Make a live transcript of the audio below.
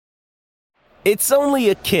It's only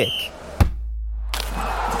a kick,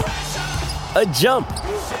 a jump,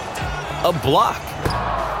 a block.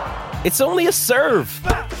 It's only a serve.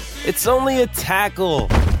 It's only a tackle,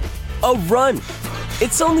 a run.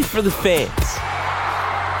 It's only for the fans.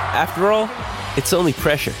 After all, it's only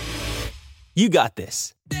pressure. You got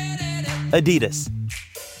this. Adidas.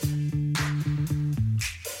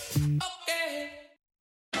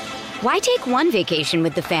 Why take one vacation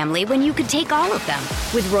with the family when you could take all of them?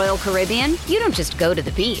 With Royal Caribbean, you don't just go to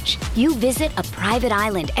the beach. You visit a private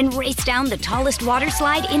island and race down the tallest water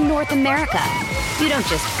slide in North America. You don't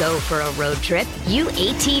just go for a road trip. You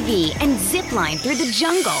ATV and zip line through the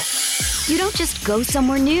jungle. You don't just go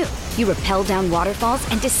somewhere new. You rappel down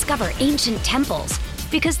waterfalls and discover ancient temples.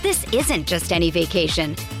 Because this isn't just any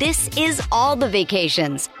vacation. This is all the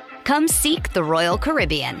vacations. Come seek the Royal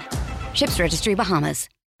Caribbean. Ships Registry, Bahamas.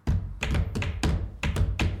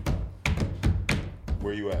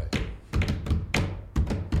 Where you at?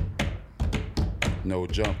 No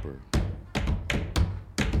jumper.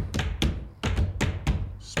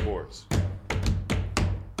 Sports.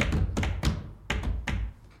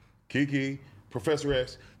 Kiki, Professor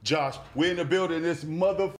X, Josh, we're in the building. This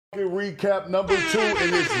motherfucking recap number 2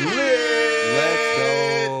 and it's lit. Let's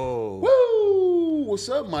go. Woo! What's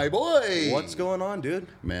up, my boy? What's going on, dude?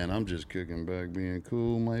 Man, I'm just kicking back, being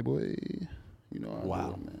cool, my boy. You know how I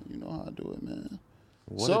do it, man. You know how I do it, man.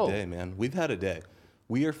 What a day, man. We've had a day.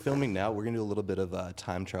 We are filming now. We're going to do a little bit of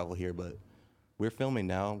time travel here, but we're filming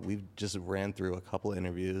now. We've just ran through a couple of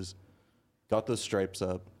interviews, got those stripes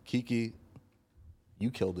up. Kiki,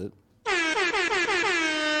 you killed it.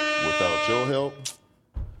 Without your help,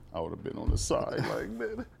 I would have been on the side like,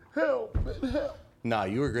 man, help. Nah,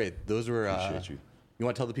 you were great. Those were... Appreciate you. You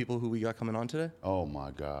want to tell the people who we got coming on today? Oh,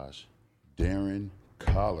 my gosh. Darren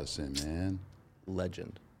Collison, man.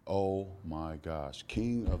 Legend. Oh, my gosh.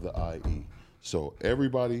 King of the IE. So,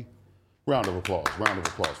 everybody, round of applause. Round of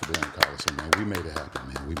applause for Darren Collison, man. We made it happen,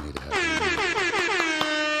 man. We made it happen.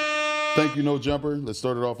 Thank you, No Jumper. Let's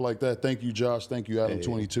start it off like that. Thank you, Josh. Thank you,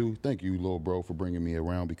 Adam22. Thank you, little bro, for bringing me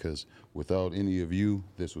around because without any of you,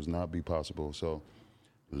 this would not be possible. So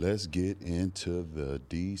let's get into the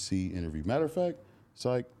DC interview. Matter of fact,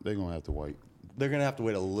 psych, they're going to have to wait. They're going to have to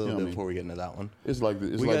wait a little bit before we get into that one. It's like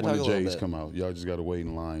when the Jays come out. Y'all just got to wait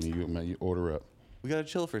in line and you order up. We got to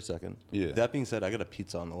chill for a second. Yeah. That being said, I got a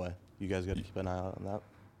pizza on the way. You guys got to keep an eye out on that.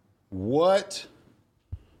 What?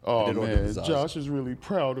 Oh, man, Zaz. Josh is really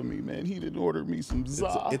proud of me, man. He didn't order me some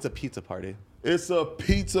Zaz. It's a pizza party. It's a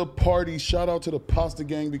pizza party. Shout out to the Pasta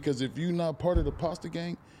Gang because if you're not part of the Pasta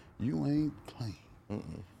Gang, you ain't clean.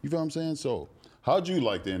 You feel what I'm saying? So, how'd you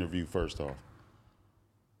like the interview first off?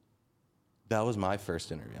 That was my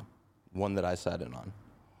first interview, one that I sat in on.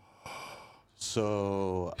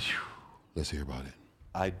 So, Let's hear about it.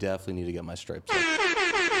 I definitely need to get my stripes up.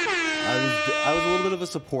 I was a little bit of a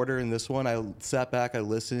supporter in this one. I sat back, I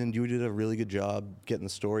listened. You did a really good job getting the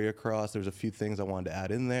story across. There's a few things I wanted to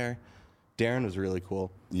add in there. Darren was really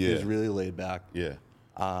cool. Yeah. He was really laid back. Yeah.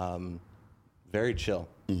 Very chill.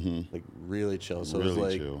 Like, really chill. So Really it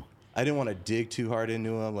was like, chill. I didn't want to dig too hard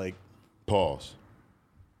into him. Like, Pause.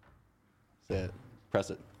 say it. Press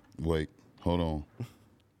it. Wait. Hold on.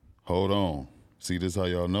 Hold on. See, this how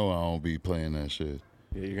y'all know I don't be playing that shit.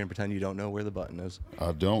 Yeah, you're going to pretend you don't know where the button is.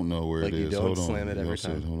 I don't know where Like it you is. don't Hold on. slam it every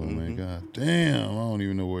Said, time. hold on, man. God damn. I don't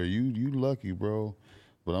even know where you lucky, bro.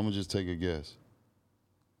 But I'm going to just take a guess.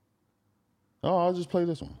 Oh, I'll just play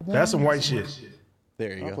this one. That's some white shit.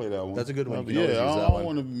 There you I'll go. play that one. That's a good one. You can Yeah, always use I that don't one.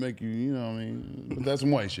 want to make you, you know what I mean? But that's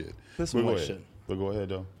some white shit. That's some But go white ahead. shit. But go ahead,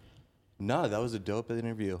 though. No, that was a dope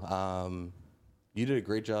interview. You did a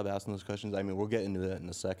great job asking those questions. I mean, we'll get into that in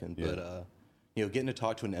a second. Yeah. But, getting to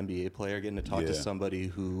talk to an NBA player, getting to talk to somebody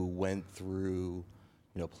who went through,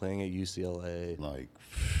 playing at UCLA,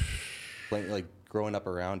 like growing up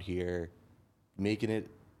around here, making it,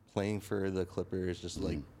 playing for the Clippers, just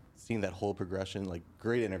like seeing that whole progression. Like,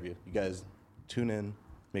 great interview. You guys tune in.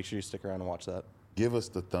 Make sure you stick around and watch that. Give us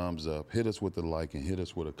the thumbs up, hit us with the like, and hit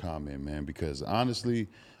us with a comment, man, because honestly,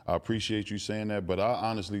 I appreciate you saying that, but I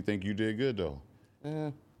honestly think you did good, though.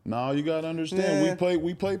 No, you got to understand,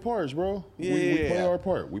 we play parts, bro. We play our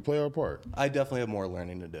part. We play our part. I definitely have more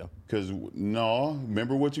learning to do. Because,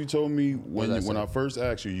 remember what you told me when I first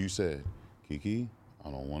asked you, you said, Kiki, I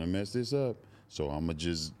don't want to mess this up, so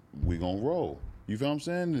we going to roll. You feel what I'm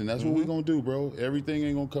saying? And that's what we going to do, bro. Everything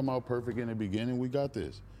ain't going to come out perfect in the beginning. We got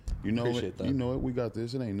this. You know Appreciate it. that. You know it. We got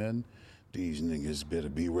this. It ain't nothing. These niggas better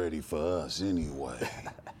be ready for us anyway.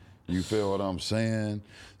 You feel what I'm saying?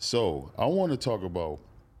 So I want to talk about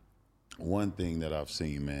one thing that I've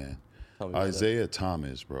seen, man. Tell me about Isaiah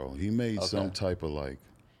Thomas, bro. He made some type of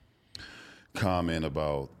comment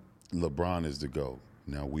about LeBron is the GOAT.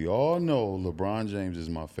 Now, we all know LeBron James is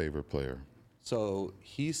my favorite player. So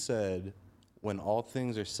he said when all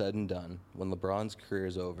things are said and done, when LeBron's career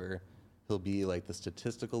is over, he'll be like the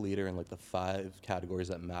statistical leader in like the 5 categories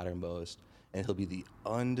that matter most, and he'll be the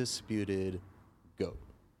undisputed GOAT.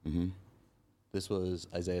 Mm-hmm. This was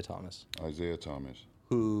Isaiah Thomas. Isaiah Thomas.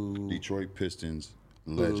 Who? Detroit Pistons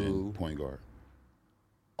legend, point guard.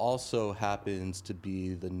 Also happens to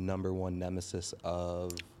be the #1 nemesis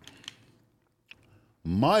of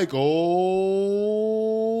Michael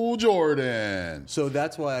Jordan. So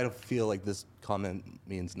that's why I feel like this comment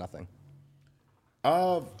means nothing.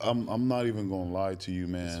 I'm not even gonna lie to you,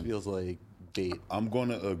 man. This feels like bait. I'm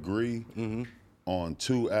gonna agree on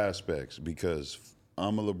 2 aspects because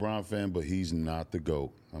I'm a LeBron fan, but he's not the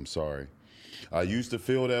GOAT. I'm sorry. I used to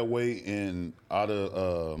feel that way out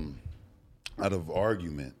of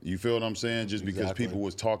argument. You feel what I'm saying? Just because people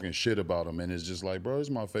was talking shit about him, and it's just like, bro, he's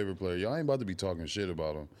my favorite player. Y'all ain't about to be talking shit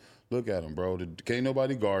about him. Look at him, bro. Can't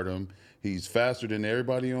nobody guard him. He's faster than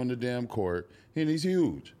everybody on the damn court, and he's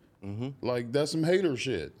huge. Like, that's some hater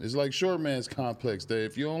shit. It's like short man's complex,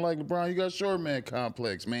 Dave. If you don't like LeBron, you got short man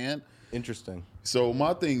complex, man. Interesting. So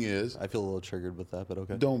my thing is, I feel a little triggered with that, but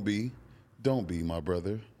okay. Don't be, my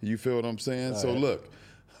brother. You feel what I'm saying? So look,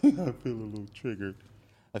 I feel a little triggered.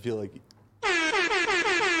 I feel like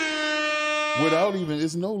without even,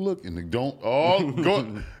 it's no looking. Go.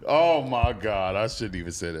 Oh my God, I shouldn't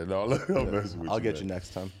even say that. No, look, I'm messing with you. I'll get you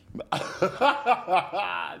next time.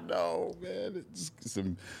 No, man.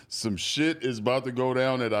 Some shit is about to go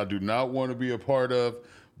down that I do not want to be a part of.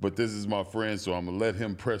 But this is my friend, so I'm gonna let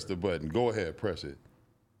him press the button. Go ahead, press it.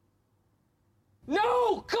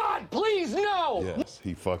 No, God, please, no. Yes,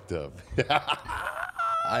 he fucked up.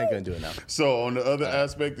 I ain't gonna do it now. So on the other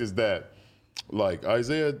aspect is that, like,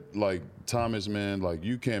 Isaiah, like, Thomas, man, like,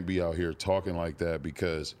 you can't be out here talking like that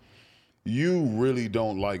because you really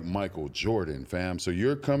don't like Michael Jordan, fam. So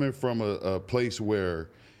you're coming from a place where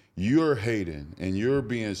you're hating and you're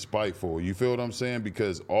being spiteful. You feel what I'm saying?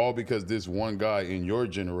 Because this one guy in your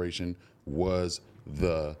generation was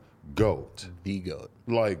the GOAT. The GOAT.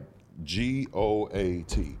 Like,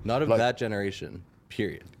 GOAT. Not of like, that generation,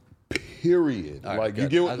 period. Period. Right, like, good. you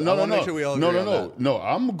get what, I wanna make sure we all agree on that. No,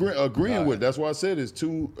 I'm agreeing with. That's why I said it's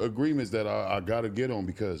 2 agreements that I got to get on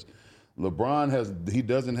because LeBron he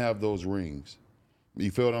doesn't have those rings. You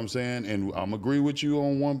feel what I'm saying? And I'm agree with you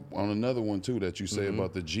on another one too that you say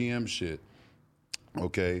about the GM shit.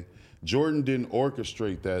 Okay, Jordan didn't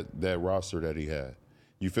orchestrate that roster that he had.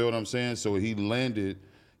 You feel what I'm saying? So he landed.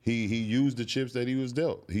 He used the chips that he was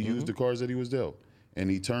dealt. He used the cards that he was dealt, and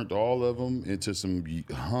he turned all of them into some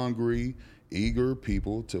hungry, eager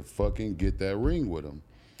people to fucking get that ring with him.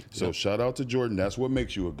 So shout out to Jordan. That's what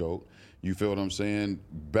makes you a GOAT. You feel what I'm saying?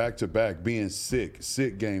 Back to back, being sick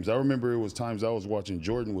games. I remember it was times I was watching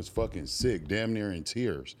Jordan was fucking sick, damn near in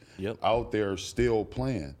tears. Out there still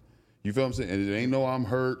playing. You feel what I'm saying? And it ain't no I'm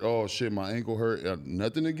hurt. Oh shit, my ankle hurt.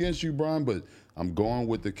 Nothing against you, Brian, but I'm going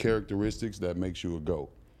with the characteristics that makes you a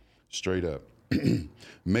GOAT. Straight up.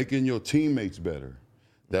 Making your teammates better.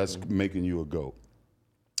 That's making you a GOAT.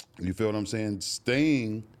 You feel what I'm saying?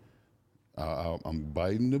 Staying, I'm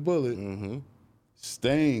biting the bullet.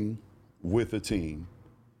 Staying with a team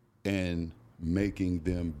and making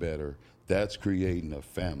them better. That's creating a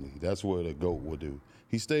family. That's what a GOAT will do.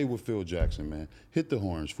 He stayed with Phil Jackson, man. Hit the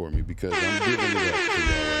horns for me because I'm giving it up to y'all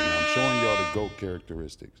right now. I'm showing y'all the GOAT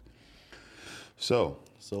characteristics. So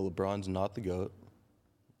LeBron's not the GOAT.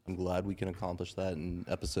 I'm glad we can accomplish that in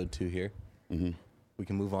episode 2 here. We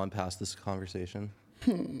can move on past this conversation.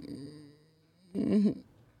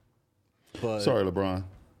 But, sorry, LeBron.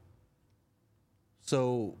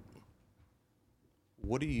 So,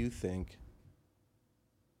 what do you think?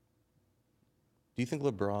 Do you think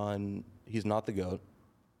LeBron, he's not the GOAT.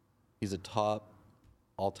 He's a top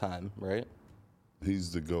all-time, right?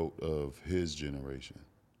 He's the GOAT of his generation.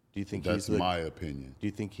 Do you think that's my opinion? Do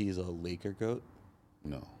you think he's a Laker GOAT?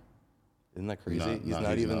 No. Isn't that crazy? He's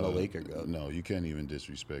not even the Laker GOAT. No, you can't even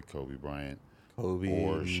disrespect Kobe Bryant. Kobe,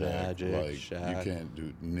 or Shaq. Magic, like, Shaq. You can't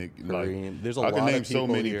do Nick. Kareem. Like, there's a I lot can name of people so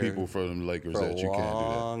many here people from the Lakers for that you can't do that.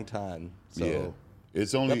 a long time. So yeah.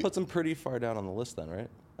 It's only that puts him pretty far down on the list, then, right?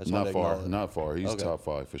 Not far. He's top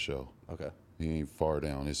 5 for sure. Okay. He ain't far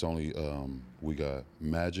down. It's only we got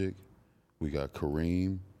Magic, we got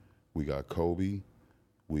Kareem, we got Kobe,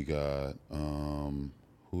 we got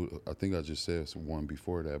who I think I just said one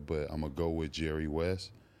before that, but I'm gonna go with Jerry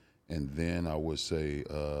West, and then I would say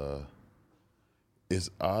it's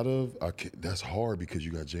out of that's hard because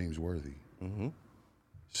you got James Worthy.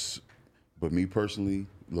 But me personally,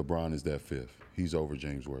 LeBron is that fifth. He's over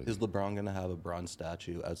James Worthy. Is LeBron going to have a bronze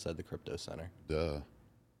statue outside the Crypto Center? Duh.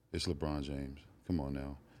 It's LeBron James. Come on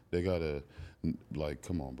now. They got to, like,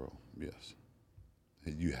 come on, bro. Yes.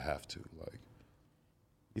 You have to, like.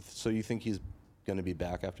 So you think he's going to be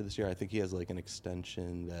back after this year? I think he has, like, an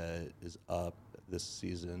extension that is up this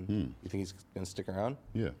season. You think he's going to stick around?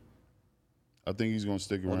 Yeah. I think he's going to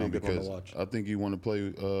stick around because I think he want to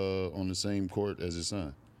play on the same court as his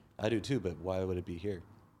son. I do too, but why would it be here?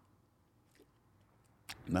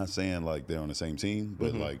 Not saying like they're on the same team,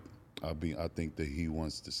 but like I think that he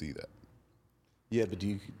wants to see that. Yeah, but do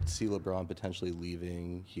you see LeBron potentially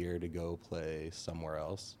leaving here to go play somewhere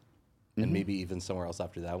else? And maybe even somewhere else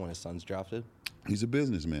after that when his son's drafted? He's a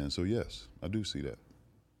businessman, so yes, I do see that.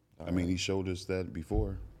 I mean, he showed us that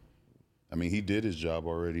before. I mean, he did his job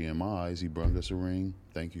already in my eyes. He brought us a ring.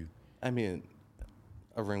 Thank you. I mean,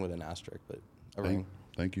 a ring with an asterisk, but a ring.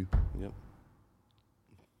 Thank you. Yep.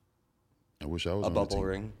 I wish I was a on bubble the team.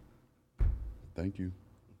 ring. Thank you.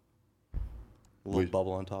 A little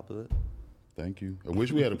bubble on top of it. Thank you. I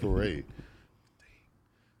wish we had a parade.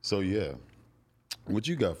 So, yeah. What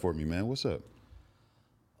you got for me, man? What's up?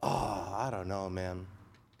 Oh, I don't know, man.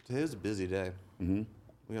 Today's a busy day. We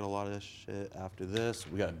got a lot of shit after this.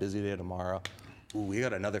 We got a busy day tomorrow. Ooh, we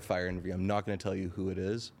got another fire interview. I'm not going to tell you who it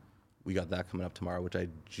is. We got that coming up tomorrow, which I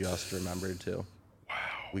just remembered, too. Wow.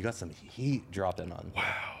 We got some heat dropping on. Wow.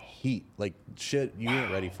 Heat. Like, shit you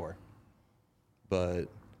ain't ready for. But...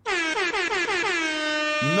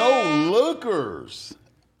 No lookers.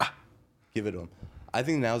 Give it to him. I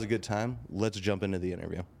think now's a good time. Let's jump into the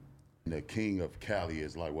interview. The king of Cali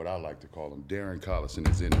is like what I like to call him. Darren Collison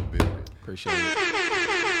is in the building. Appreciate it.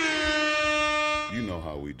 You know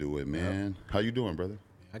how we do it, man. How you doing, brother?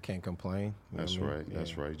 I can't complain. That's right.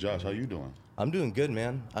 That's right. Josh, how you doing? I'm doing good,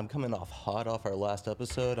 man. I'm coming off hot off our last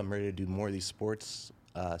episode. I'm ready to do more of these sports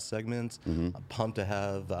segments. I'm pumped to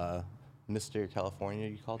have Mr. California,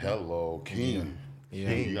 you called him? Hello, King.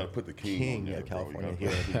 Yeah. You got to put the king on there, of California bro.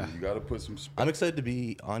 here. You got to put some I'm excited to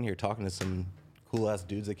be on here talking to some cool-ass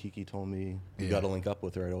dudes that Kiki told me you got to link up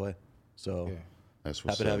with right away. So That's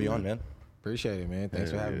what's happy to have up, you on, man. Appreciate it, man.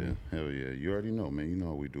 Thanks for having me. Hell yeah. You already know, man. You know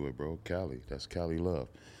how we do it, bro. Cali. That's Cali love.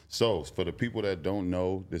 So, for the people that don't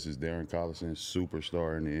know, this is Darren Collison,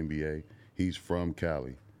 superstar in the NBA. He's from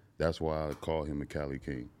Cali. That's why I call him a Cali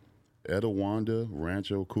King. Etowanda,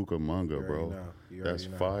 Rancho Cucamonga, bro. That's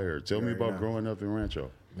fire. Tell me about growing up in Rancho.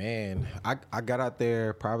 Man, I got out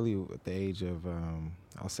there probably at the age of,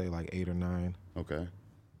 I'll say like 8 or 9. Okay.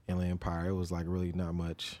 Inland Empire. It was like really not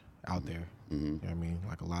much out there. You know what I mean?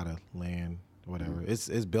 Like a lot of land, whatever. It's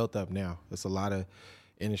built up now. It's a lot of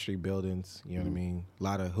industry buildings, you know what I mean? A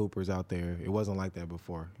lot of hoopers out there. It wasn't like that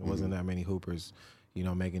before. It wasn't that many hoopers, you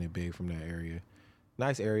know, making it big from that area.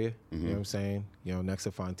 Nice area, you know what I'm saying? You know, next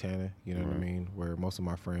to Fontana, you know what I mean? Where most of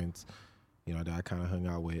my friends, you know, that I kind of hung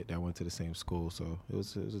out with, that went to the same school. So it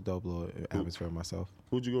was a dope little atmosphere for myself.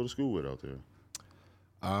 Who'd you go to school with out there?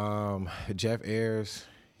 Jeff Ayers,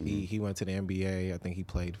 he went to the NBA. I think he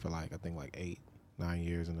played for like 8, 9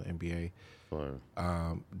 years in the NBA. Fire.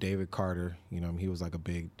 David Carter, you know, he was like a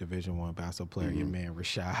big Division I basketball player. Your man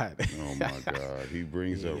Rashad. Oh my God, he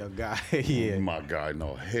brings up your guy. Yeah, my guy.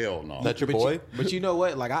 No, hell no. That's your boy? But you know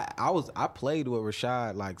what? Like I played with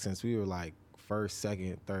Rashad like since we were like first,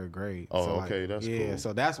 second, third grade. Oh, so, like, okay, that's cool. Yeah,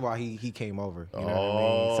 so that's why he came over. You know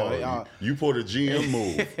what I mean? So you pulled a GM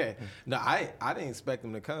move. No, I didn't expect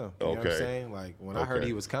him to come. You know what I'm saying? Like when I heard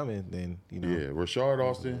he was coming, then you know. Yeah, Rashard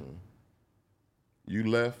Austin. You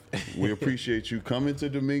left. We appreciate you coming to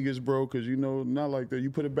Dominguez, bro, because, you know, not like that. You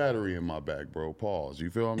put a battery in my back, bro. Pause. You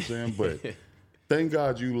feel what I'm saying? But thank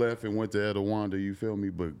God you left and went to Etowanda, you feel me?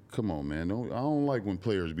 But come on, man. I don't like when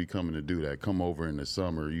players be coming to do that. Come over in the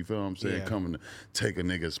summer, you feel what I'm saying? Yeah. Coming to take a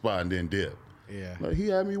nigga's spot and then dip. Yeah. Like, he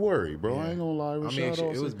had me worried, bro. I ain't gonna lie. I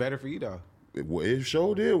mean, it was better for you, though. It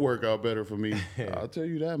sure did work out better for me. I'll tell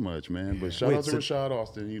you that much, man. But shout out to Rashad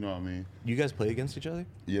Austin, you know what I mean? You guys play against each other?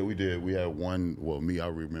 Yeah, we did. We had one, I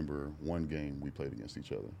remember one game we played against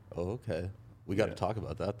each other. Oh, okay. We got to talk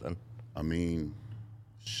about that then. I mean,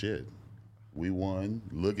 shit. We won.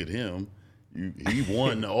 Look at him. He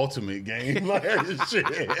won the ultimate game. Like, shit.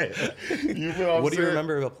 You feel what do you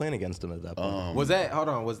remember about playing against him at that point? Was that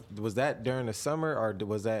that during the summer or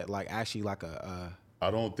was that like actually like a I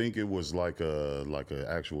don't think it was like a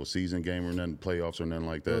actual season game or nothing, playoffs or nothing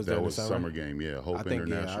like that. That was a summer game, yeah. Hope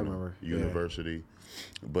International University.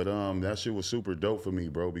 But that shit was super dope for me,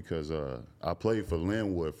 bro, because I played for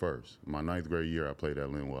Linwood first. My 9th grade year, I played at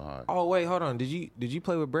Linwood High. Oh wait, hold on. Did you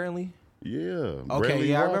play with Brantley? Yeah. Okay, Bradley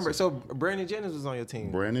yeah, I Watson. remember. So Brandon Jennings was on your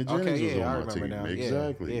team. Brandon Jennings was on I my remember team. now.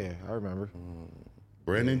 Exactly. Yeah, I remember.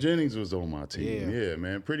 Brandon Jennings was on my team. Yeah. Yeah,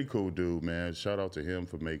 man. Pretty cool dude, man. Shout out to him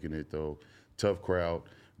for making it, though. Tough crowd.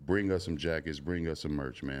 Bring us some jackets. Bring us some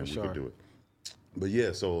merch, man. We could do it. But,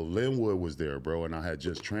 yeah, so Linwood was there, bro, and I had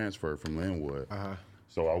just transferred from Linwood.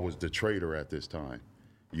 So I was the trader at this time.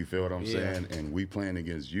 You feel what I'm saying? And we playing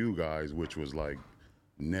against you guys, which was, like,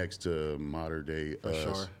 next to modern day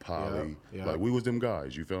us, Poly. Yep. Like, we was them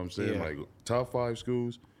guys. You feel what I'm saying? Yeah. Like, top 5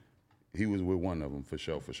 schools, he was with one of them for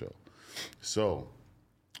sure. So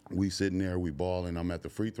we sitting there, we balling. I'm at the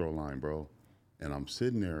free throw line, bro. And I'm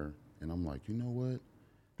sitting there, and I'm like, you know what?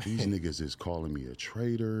 These niggas is calling me a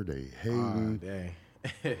traitor. They hating.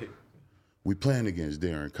 Dang. We playing against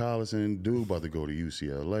Darren Collison. Dude about to go to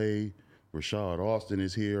UCLA. Rashad Austin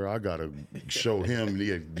is here. I got to show him.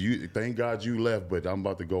 Thank God you left, but I'm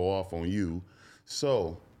about to go off on you.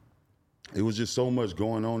 So it was just so much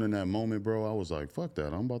going on in that moment, bro. I was like, fuck that.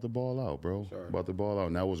 I'm about to ball out, bro. Sure. About to ball out.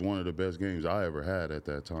 And that was one of the best games I ever had at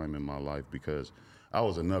that time in my life because I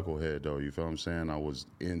was a knucklehead, though. You feel what I'm saying? I was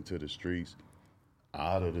into the streets,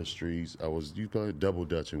 out of the streets. You probably double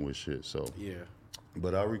dutching with shit. So yeah.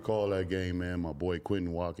 But I recall that game, man. My boy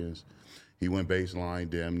Quentin Watkins, he went baseline,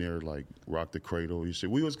 damn near like rocked the cradle. You see,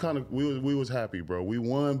 we was happy, bro. We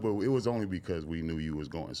won, but it was only because we knew you was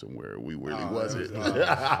going somewhere. We really wasn't.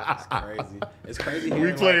 It's crazy. It's crazy.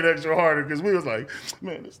 We played extra harder because we was like,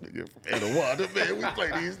 man, this nigga from Anawanna, man. We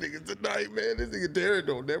play these niggas tonight, man. This nigga Darren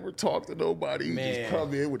don't never talk to nobody. He just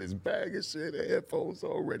come in with his bag of shit, and headphones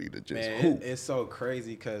all ready to just hoop. It's so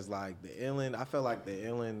crazy because like I felt like the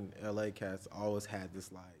Inland LA Cats always had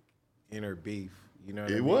this like inner beef. You know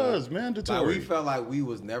what I mean? Was mandatory. Like, we felt like we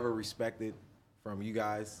was never respected from you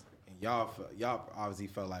guys, and y'all obviously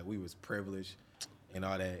felt like we was privileged and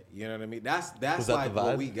all that. You know what I mean? That's like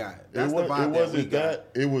what we got. That's the vibe that we got.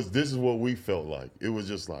 It was. This is what we felt like. It was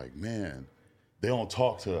just like, man, they don't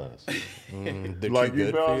talk to us. Like,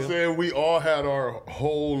 you know what I'm saying? We all had our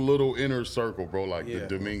whole little inner circle, bro. Like the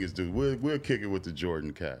Dominguez dude. We'll kick it with the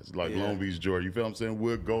Jordan Cats. Like Long Beach Jordan. You feel what I'm saying?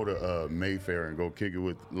 We'll go to Mayfair and go kick it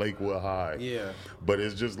with Lakewood High. Yeah. But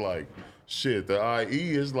it's just like, shit, the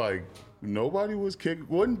IE is like, nobody was kicking.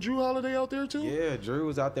 Wasn't Drew Holiday out there too? Yeah, Drew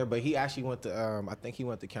was out there, but he actually went to, I think he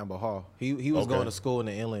went to Campbell Hall. He was going to school in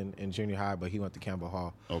the Inland in junior high, but he went to Campbell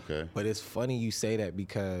Hall. Okay. But it's funny you say that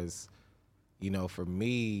because, you know, for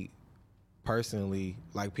me personally,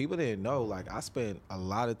 like people didn't know, like I spent a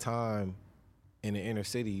lot of time in the inner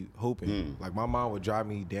city hooping. Like my mom would drive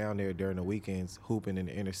me down there during the weekends hooping in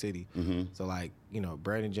the inner city. So like, you know,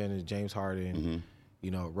 Brandon Jennings, James Harden, you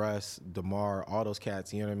know, Russ, DeMar, all those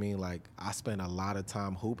cats, you know what I mean? Like I spent a lot of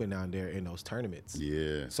time hooping down there in those tournaments.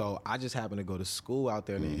 Yeah. So I just happened to go to school out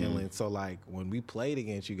there in the Inland. So like when we played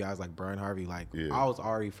against you guys like Brian Harvey, like I was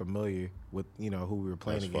already familiar with, you know, who we were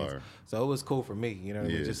playing against. Fire. So it was cool for me, you know what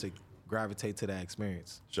I mean? Just to gravitate to that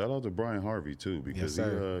experience. Shout out to Brian Harvey too, because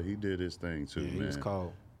he did his thing too, man. He was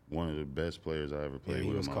cold. One of the best players I ever played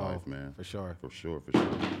with in my life, man. For sure. For sure.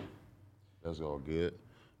 That's all good.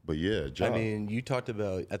 But yeah, John. I mean, you talked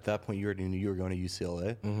about at that point you already knew you were going to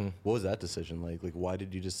UCLA. What was that decision like? Like, why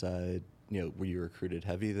did you decide? You know, were you recruited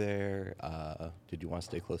heavy there? Did you want to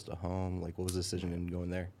stay close to home? Like, what was the decision in going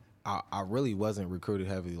there? I really wasn't recruited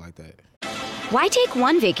heavily like that. Why take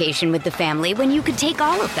one vacation with the family when you could take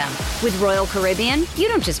all of them? With Royal Caribbean, you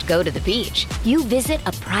don't just go to the beach. You visit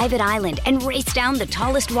a private island and race down the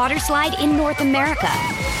tallest water slide in North America.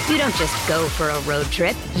 You don't just go for a road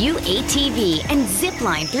trip. You ATV and zip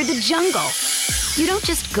line through the jungle. You don't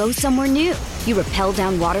just go somewhere new. You rappel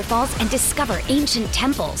down waterfalls and discover ancient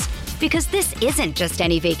temples. Because this isn't just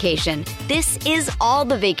any vacation. This is all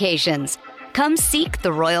the vacations. Come seek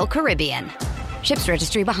the Royal Caribbean. Ships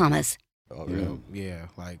Registry, Bahamas. Oh, yeah,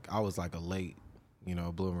 like I was like a late, you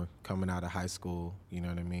know, bloomer coming out of high school. You know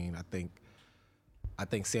what I mean? I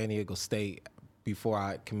think San Diego State, before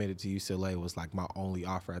I committed to UCLA, was like my only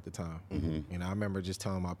offer at the time. You know, I remember just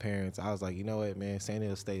telling my parents, I was like, you know what, man, San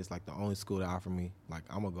Diego State is like the only school that offered me. Like,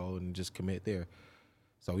 I'm gonna go and just commit there.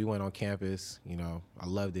 So we went on campus. You know, I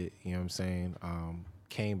loved it. You know what I'm saying?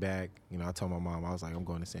 Came back. You know, I told my mom, I was like, I'm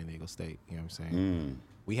going to San Diego State. You know what I'm saying?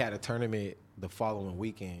 We had a tournament the following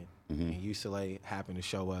weekend. And UCLA happened to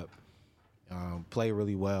show up, play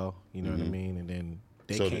really well, you know what I mean? And then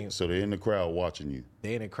they came. So they're in the crowd watching you.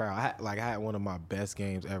 They in the crowd. I had one of my best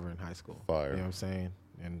games ever in high school. Fire. You know what I'm saying?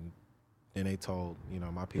 And then they told, you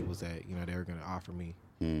know, my peoples that, you know, they were going to offer me.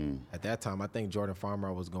 At that time, I think Jordan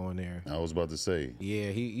Farmer was going there. I was about to say.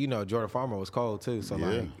 Yeah, you know, Jordan Farmer was cold too. So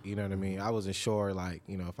like, you know what I mean? I wasn't sure, like,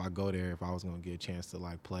 you know, if I go there, if I was going to get a chance to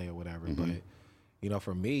like play or whatever. But, you know,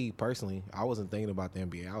 for me personally, I wasn't thinking about the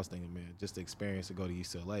NBA. I was thinking, man, just the experience to go to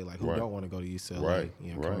UCLA. Like, who Right. don't want to go to UCLA? Right.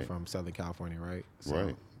 You know, coming Right. from Southern California, right? So,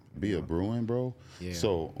 Right. Be a Bruin, bro. Yeah.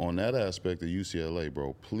 So on that aspect of UCLA,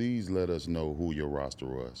 bro, please let us know who your roster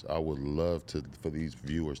was. I would love for these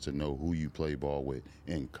viewers to know who you play ball with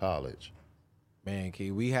in college. Man,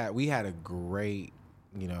 Key, we had a great,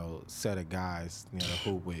 you know, set of guys, you know, to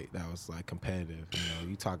hoop with that was like competitive. You know,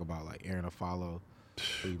 you talk about like Aaron Afalo,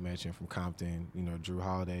 who you mentioned from Compton, you know, Drew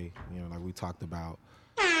Holiday, you know, like we talked about.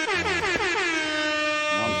 I'm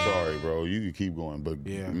sorry, bro. You can keep going, but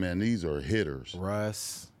man, these are hitters.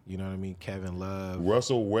 Russ, you know what I mean? Kevin Love.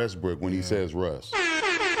 Russell Westbrook when he says Russ.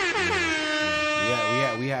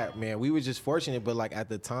 We had, man, we were just fortunate, but like at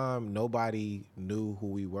the time, nobody knew who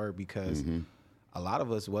we were because a lot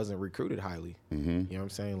of us wasn't recruited highly. You know what I'm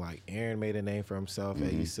saying? Like Aaron made a name for himself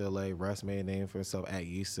at UCLA. Russ made a name for himself at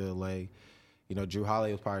UCLA. You know, Drew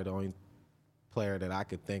Holiday was probably the only player that I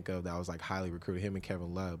could think of that was like highly recruited, him and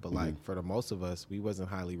Kevin Love. But like for the most of us, we wasn't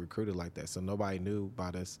highly recruited like that. So nobody knew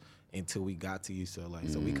about us until we got to UCLA.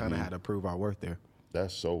 So we kind of had to prove our worth there.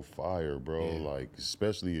 That's so fire, bro. Yeah. Like,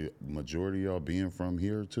 especially majority of y'all being from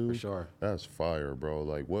here too. For sure. That's fire, bro.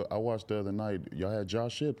 Like what I watched the other night, y'all had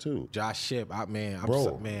Josh Shipp too. Josh Shipp, Bro.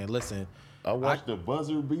 man, listen. I watched the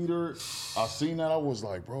buzzer beater. I seen that. I was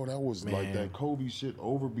like, bro, that was like that Kobe shit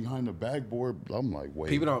over behind the backboard. I'm like, wait.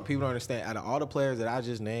 People don't understand. Out of all the players that I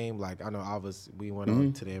just named, like I know obviously we went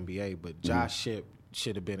on to the NBA, but Josh Shipp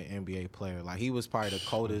should have been an NBA player. Like he was probably the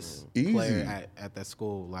coldest player at that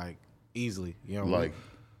school, like easily. You know, like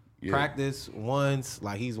practice once,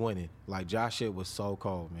 like he's winning. Like Josh Shipp was so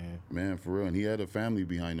cold, man. Man, for real. And he had a family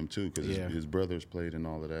behind him too, because his brothers played and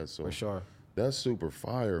all of that. So For sure. That's super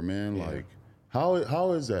fire, man. Yeah. Like,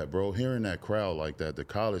 how is that, bro? Hearing that crowd like that, the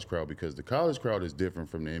college crowd, because the college crowd is different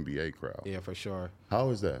from the NBA crowd. Yeah, for sure. How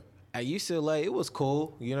is that? At UCLA, it was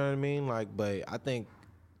cool. You know what I mean? Like, but I think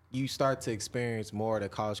you start to experience more of the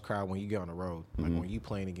college crowd when you get on the road. Like when you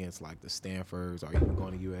playing against like the Stanfords or even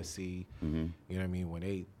going to USC. You know what I mean? When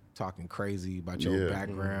they talking crazy about your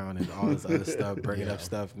background and all this other stuff, bringing up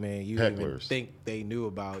stuff, man, you didn't even think they knew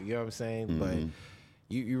about. You know what I'm saying? But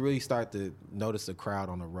you really start to notice the crowd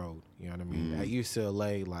on the road. You know what I mean? At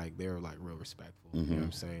UCLA, like they were like real respectful. You know what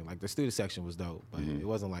I'm saying? Like the student section was dope, but it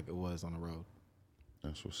wasn't like it was on the road.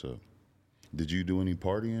 That's what's up. Did you do any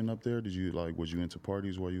partying up there? Was you into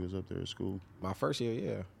parties while you was up there at school? My first year,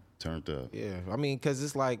 yeah. Turned up. Yeah, I mean, because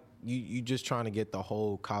it's like you just trying to get the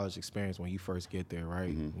whole college experience when you first get there, right?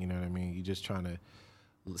 You know what I mean? You just trying to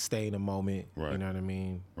stay in the moment, Right. you know what I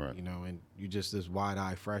mean? Right. You know, and you just this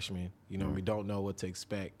wide-eyed freshman, you know, we don't know what to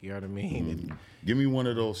expect, you know what I mean? And, Give me one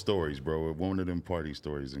of those stories, bro. One of them party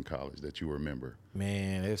stories in college that you remember.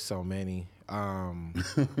 man, there's so many.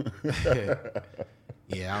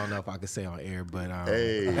 Yeah, I don't know if I could say on air, but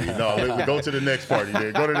Hey, no, let's go to the next party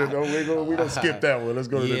then. Go to the. We gonna skip that one. Let's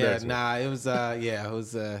go to the next one. it was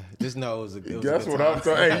just know it was a good That's what time. I'm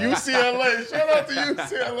saying. Hey, UCLA. Shout out to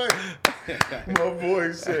UCLA. My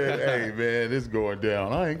boy said, hey, man, it's going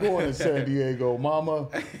down. I ain't going to San Diego, mama.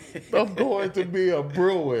 I'm going to be a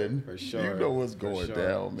Bruin. For sure. You know what's going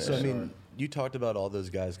down, man. So, I mean, you talked about all those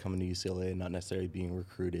guys coming to UCLA and not necessarily being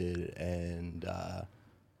recruited and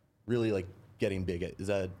really, like, getting big.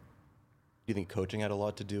 Do you think coaching had a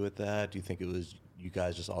lot to do with that? Do you think it was you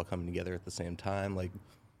guys just all coming together at the same time? Like,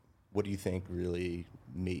 what do you think really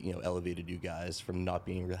elevated you guys from not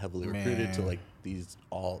being heavily recruited to, like, these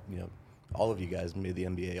all of you guys made the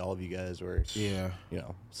NBA, all of you guys were,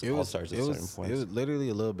 all-stars at certain points. It was literally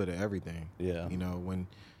a little bit of everything. Yeah. You know, when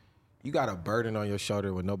you got a burden on your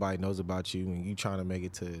shoulder when nobody knows about you and you trying to make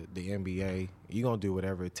it to the NBA, you're going to do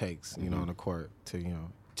whatever it takes, you know, on the court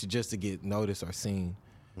to just to get noticed or seen.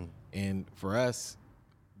 And for us,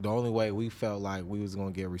 the only way we felt like we was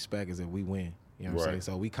going to get respect is if we win. You know what I'm saying?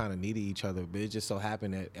 So we kind of needed each other, but it just so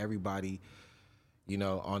happened that everybody,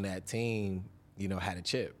 on that team, had a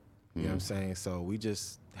chip. You know what I'm saying? So we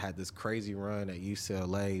just had this crazy run at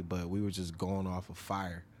UCLA, but we were just going off of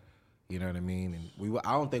fire. You know what I mean? And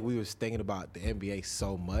I don't think we was thinking about the NBA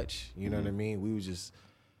so much. You know what I mean? We was just,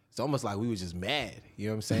 it's almost like we was just mad. You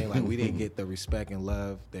know what I'm saying? Like we didn't get the respect and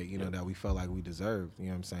love that, that we felt like we deserved. You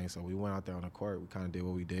know what I'm saying? So we went out there on the court. We kind of did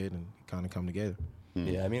what we did and kind of come together.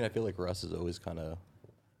 Yeah, I mean, I feel like Russ has always kind of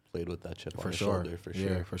played with that chip on his shoulder, for sure.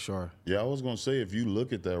 Yeah, for sure. Yeah, I was going to say, if you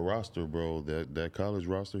look at that roster, bro, that college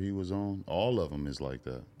roster he was on, all of them is like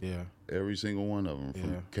that. Yeah. Every single one of them.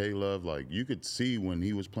 From K-Love, like, you could see when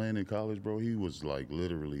he was playing in college, bro, he was, like,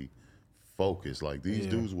 literally focused. Like, these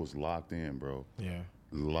dudes was locked in, bro. Yeah.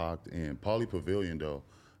 Locked in. Paulie Pavilion, though,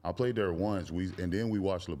 I played there once. And then we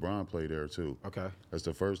watched LeBron play there too. Okay. That's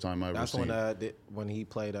the first time I ever seen. That's when he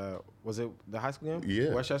played. Was it the high school game?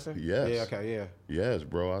 Yeah. Westchester. Yes. Yeah. Okay. Yeah. Yes,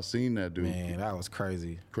 bro. I seen that dude. Man, that was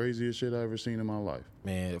crazy. Craziest shit I ever seen in my life.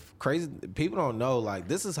 Man, crazy. People don't know. Like,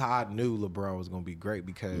 this is how I knew LeBron was gonna be great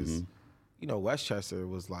because, you know, Westchester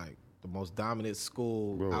was like the most dominant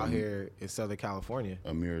school out here in Southern California.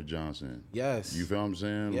 Amir Johnson. Yes. You feel what I'm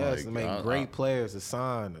saying? Yes, like, made great players.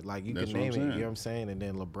 Hassan, like you can name it. You know what I'm saying? And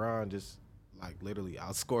then LeBron just like literally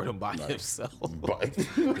outscored him by himself.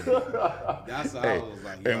 That's how I was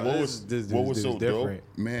like. And what was so different.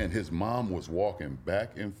 dope? Man, his mom was walking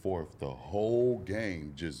back and forth the whole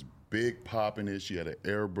game, just big popping it. She had an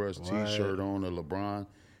airbrush T-shirt on, a LeBron.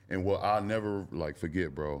 And what I'll never like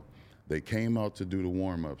forget, bro. They came out to do the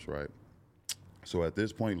warm-ups, right? So at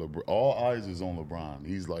this point, all eyes is on LeBron.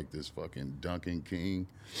 He's like this fucking dunking king.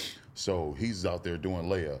 So he's out there doing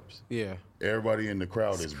layups. Yeah. Everybody in the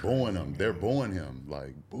crowd is booing him. They're booing him.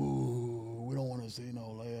 Like, boo, we don't want to see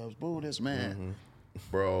no layups. Boo this man.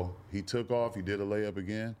 Bro, he took off. He did a layup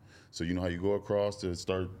again. So you know how you go across to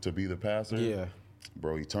start to be the passer? Yeah.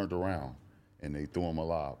 Bro, he turned around, and they threw him a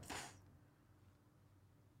lob.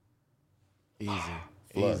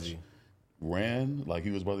 Easy. Ran like he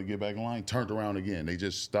was about to get back in line, turned around again. They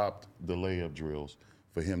just stopped the layup drills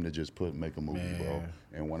for him to just make a movie, bro.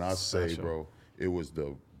 And when I say, bro, it was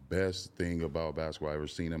the best thing about basketball I ever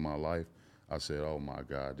seen in my life. I said, oh my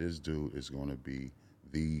God, this dude is gonna be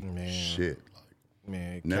the shit. Like,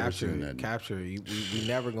 man, never seen that. Capture. We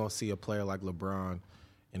never gonna see a player like LeBron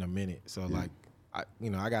in a minute. So like, I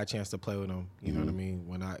got a chance to play with him. You know what I mean?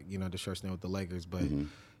 When the short stint with the Lakers, but.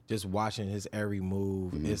 Just watching his every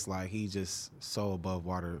move, it's like he's just so above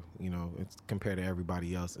water, you know, compared to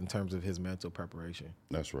everybody else in terms of his mental preparation.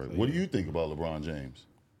 That's right. So, what do you think about LeBron James?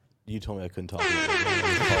 You told me I couldn't talk about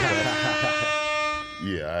LeBron.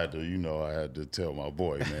 Yeah, I had to tell my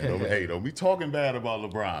boy, man. Don't be talking bad about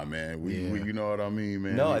LeBron, man. We, you know what I mean,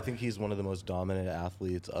 man? No, I think he's one of the most dominant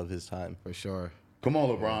athletes of his time. For sure. Come on,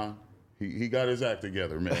 LeBron. He got his act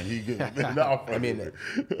together, man. I mean,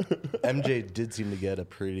 MJ did seem to get a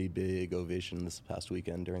pretty big ovation this past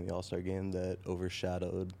weekend during the All-Star game that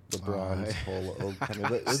overshaded LeBron's whole opening.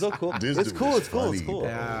 But it's so cool. It's cool.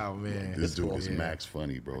 Oh, man. This dude is max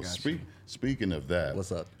funny, bro. Speaking of that,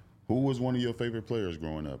 what's up? Who was one of your favorite players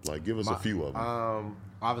growing up? Like, give us a few of them.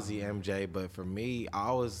 Obviously MJ, but for me, I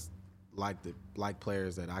always like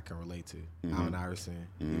players that I can relate to. Allen Iverson,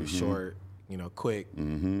 he was short. You know, quick, you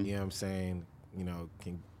know what I'm saying? You know,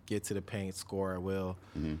 can get to the paint, score at will.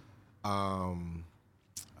 Baron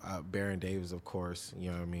Davis, of course,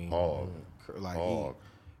 you know what I mean?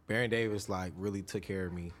 Baron Davis, like, really took care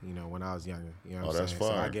of me, you know, when I was younger. You know what I'm saying? Fire.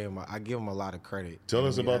 So I give him a lot of credit. Tell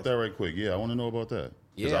us about that right quick. Yeah, I want to know about that.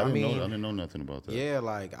 Yeah, I didn't know nothing about that. Yeah,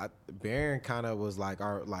 like Baron kind of was like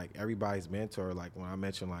everybody's mentor. Like when I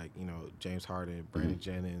mentioned, like, you know, James Harden, Brandon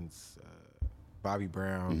Jennings, Bobby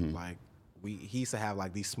Brown, like, he used to have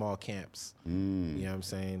like these small camps, you know what I'm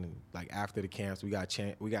saying? And like after the camps, we got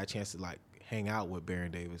a chance to like hang out with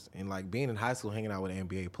Baron Davis, and like being in high school, hanging out with an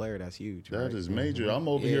NBA player, that's huge. That right? is major. I'm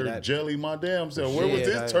over here jelly my damn self. Where was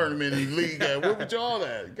this tournament in league at? Where was y'all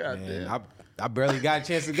at? Goddamn. I barely got a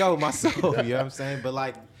chance to go myself. You know what I'm saying? But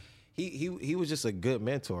like he was just a good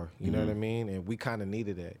mentor. You know what I mean? And we kind of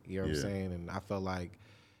needed that. You know what I'm saying? And I felt like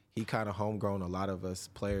he kind of homegrown a lot of us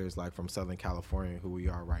players like from Southern California who we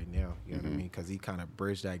are right now. You know what I mean? Because he kind of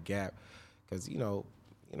bridged that gap. Because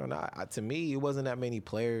to me, it wasn't that many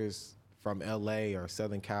players from LA or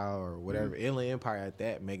Southern Cal or whatever, Inland Empire at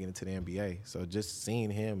that, making it to the NBA. So just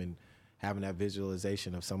seeing him and having that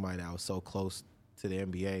visualization of somebody that was so close to the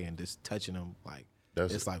NBA and just touching them, like,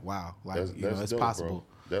 it's like, wow, like, it's dope, possible. Bro.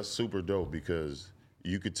 That's super dope because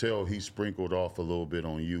you could tell he sprinkled off a little bit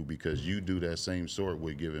on you because you do that same sort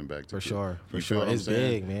with giving back to people. For you sure. It's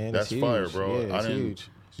big, man. That's it's fire, bro. Yeah, it's huge.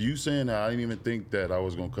 You saying that, I didn't even think that I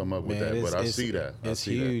was going to come up with that, but I see that. It's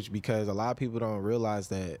huge because a lot of people don't realize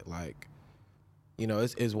that, like, you know,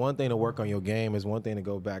 it's one thing to work on your game. It's one thing to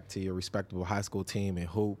go back to your respectable high school team and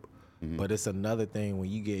hoop. But it's another thing when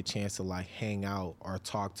you get a chance to, like, hang out or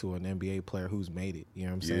talk to an NBA player who's made it. You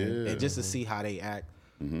know what I'm saying? And just to see how they act,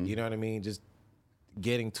 you know what I mean? Just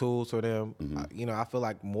getting tools for them. I feel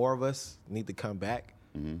like more of us need to come back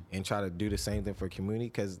and try to do the same thing for community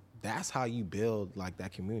because that's how you build, like,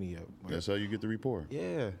 that community up. Like, that's how you get the rapport.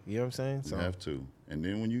 Yeah, you know what I'm saying? You have to. And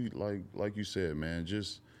then when you, like you said, man,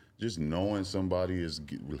 just knowing somebody is,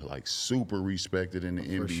 like, super respected in the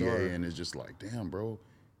NBA and it's just like, damn, bro,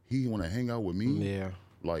 he want to hang out with me? Yeah.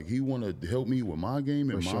 Like, he want to help me with my game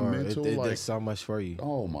and For my sure. mental. It like, does so much for you.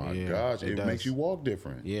 oh my gosh, it makes you walk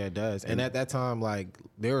different. Yeah, it does. And at that time, like,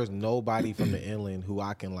 there was nobody from the inland who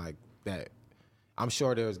I can like that. I'm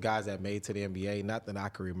sure there was guys that made to the NBA, not that I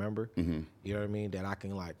can remember. You know what I mean? That I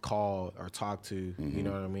can like call or talk to. You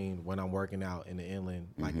know what I mean? When I'm working out in the inland,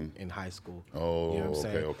 like in high school. Oh, you know what I'm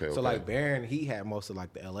saying? okay. So like Barron, he had most of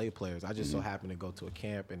like the LA players. I just so happened to go to a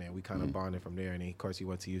camp, and then we kind of bonded from there. And then of course he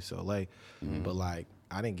went to UCLA, but like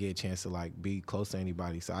I didn't get a chance to like be close to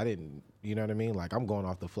anybody, so I didn't. You know what I mean? Like I'm going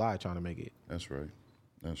off the fly trying to make it. That's right.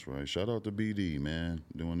 That's right. Shout out to BD, man,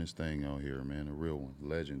 doing this thing out here, man. A real one.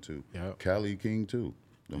 Legend, too. Yep. Cali King, too.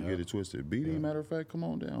 Don't get it twisted. BD, matter of fact, come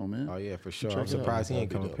on down, man. Oh, yeah, for sure. Check I'm it surprised out. he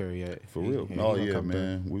ain't come up here yet. For real. He Oh, gonna yeah, come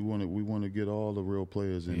man. We want to get all the real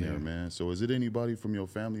players in there, man. So is it anybody from your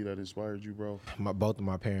family that inspired you, bro? Both of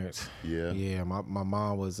my parents. Yeah. Yeah, my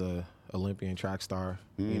mom was a Olympian track star.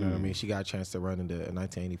 You know what I mean? She got a chance to run in the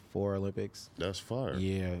 1984 Olympics. That's fire.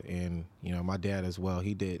 Yeah, and you know my dad as well.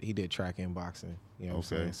 He did track and boxing. You know what I'm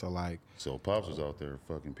saying? So like, so Pops was out there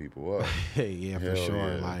fucking people up. yeah, for Hell sure.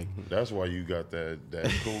 yeah. Like that's why you got that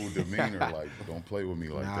cool demeanor. Like, don't play with me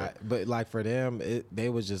like that. But like for them, they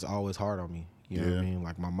was just always hard on me. You know what I mean?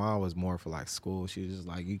 Like my mom was more for like school. She was just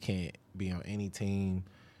like, you can't be on any team.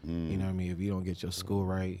 You know what I mean? If you don't get your school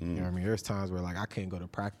right, you know what I mean? There's times where like I can't go to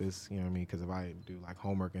practice, you know what I mean? Because if I didn't do like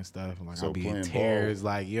homework and stuff, and like So I'll be in playing tears,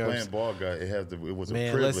 ball, like you know. playing ball, it was a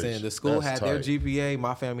Man, privilege. listen, the school That's had their tight. GPA,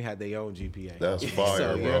 my family had their own GPA. That's fire,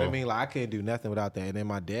 so, you know what I bro. mean? Like I couldn't do nothing without that. And then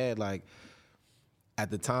my dad, like at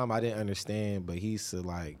the time I didn't understand, but he used to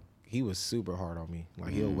like he was super hard on me.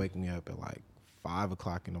 Like he'll wake me up at like 5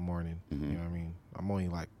 o'clock in the morning. You know what I mean? I'm only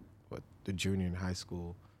like the junior in high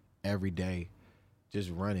school every day. Just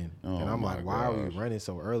running. And I'm like, why are we running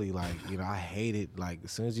so early? Like, you know, I hate it. Like,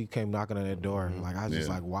 as soon as you came knocking on that door, like, I was just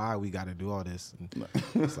like, why we got to do all this? And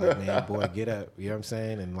it's like, man, boy, get up. You know what I'm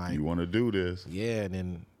saying? And like, You want to do this. yeah, and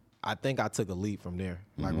then I think I took a leap from there.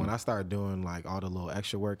 Like, when I started doing, like, all the little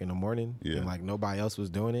extra work in the morning, and, like, nobody else was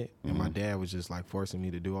doing it, and my dad was just, like, forcing me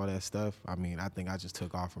to do all that stuff, I mean, I think I just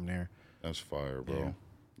took off from there. That's fire, bro. Yeah.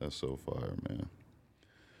 That's so fire, man.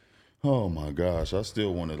 Oh, my gosh. I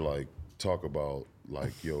still want to, like, talk about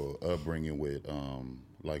like your upbringing with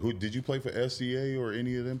like who did you play for SCA or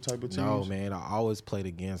any of them type of teams? No, man, I always played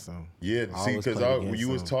against them. Yeah, see, because when you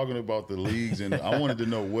was talking about the leagues, and I wanted to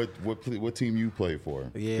know what team you played for.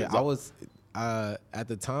 Yeah, I was at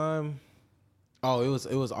the time. Oh, it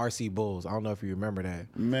was RC Bulls. I don't know if you remember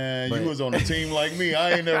that. Man, you was on a team like me.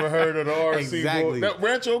 I ain't never heard of the RC Exactly. Bulls. That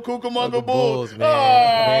Rancho Cucamonga Bulls, Bulls. man.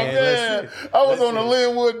 Oh, Man, man. I was on the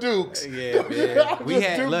Linwood Dukes. Yeah, man. We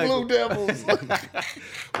had Duke Blue Devils.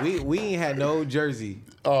 we ain't had no jersey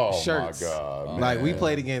shirts. My God, Like we man.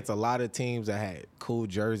 played against a lot of teams that had cool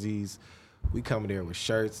jerseys. We come there with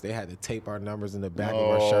shirts. They had to tape our numbers in the back of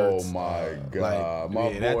our shirts. Oh my God,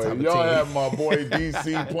 Like, that boy! type of Y'all team. have my boy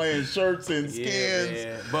DC playing shirts and skins. Yeah,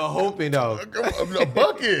 man. But hoping though.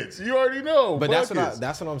 Buckets, you already know. But buckets.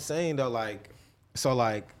 that's what I'm saying though. Like, so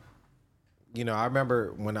like, you know, I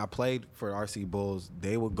remember when I played for RC Bulls,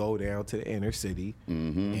 they would go down to the inner city,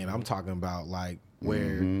 and I'm talking about like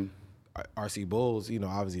where RC Bulls, you know,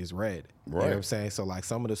 obviously is red. You know what I'm saying? So like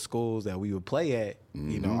some of the schools that we would play at,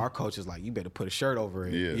 you know, our coach is like, you better put a shirt over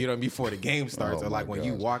it. Yeah. You know, before the game starts. Oh or like my when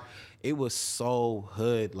you gosh. walk, it was so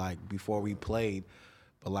hood like before we played.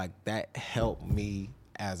 But like that helped me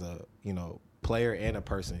as a, you know, player and a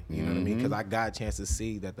person. You know what I mean? Because I got a chance to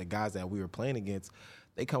see that the guys that we were playing against,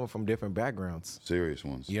 they coming from different backgrounds. Serious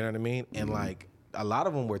ones. You know what I mean? And like a lot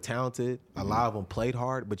of them were talented. A lot of them played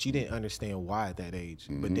hard, but you didn't understand why at that age.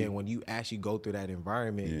 But then when you actually go through that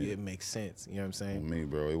environment, it makes sense. You know what I'm saying? Me,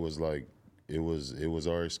 bro, it was like it was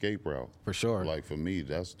our escape route. For sure. Like for me,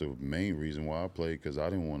 that's the main reason why I played, because I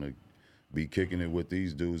didn't want to be kicking it with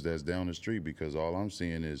these dudes that's down the street, because all I'm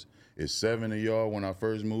seeing is 7 of y'all when I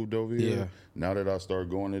first moved over here. Yeah. Now that I start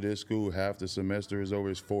going to this school, half the semester is over.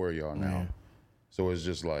 It's 4 of y'all now. Yeah. So it's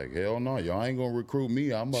just like, hell no, y'all ain't gonna recruit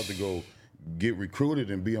me. I'm about to go get recruited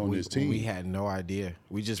and be on this team. We had no idea.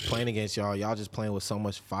 We just playing against y'all. Y'all just playing with so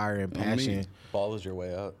much fire and passion. Ball was your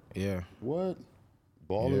way out. Yeah. What?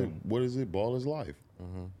 Ball is, what is it? Ball is life.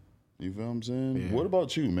 You feel what I'm saying? What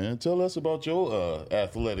about you, man? Tell us about your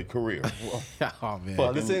athletic career. Oh man.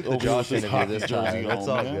 Well, this ain't the Over Josh with this interview this hockey time. jersey It's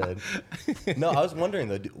on, all man. good. No, I was wondering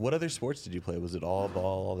though, what other sports did you play? Was it all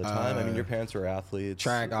ball all the time? I mean, your parents were athletes.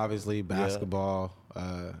 Track, obviously, basketball.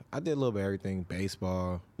 I did a little bit of everything.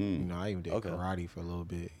 Baseball. You know, I even did karate for a little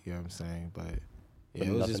bit. You know what I'm saying? But yeah,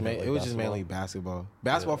 it was just nothing like mainly basketball.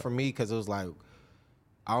 Basketball for me, because it was like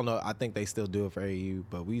I don't know. I think they still do it for AAU,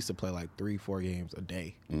 but we used to play like 3-4 games a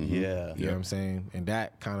day. Mm-hmm. Yeah. You know what I'm saying? And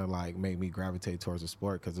that kind of like made me gravitate towards the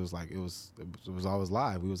sport because it was like it was always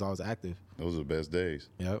live. We was always active. Those are the best days.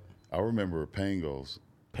 Yep. I remember Pangos.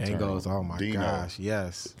 Oh my gosh,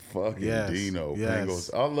 yes. Fucking yes. Dino. Yes.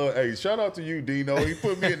 Pangos. I love, hey, shout out to you, Dino. He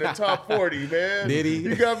put me in the top 40, man. Did he?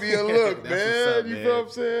 You got me a look, That's man. what's up, You man. feel what I'm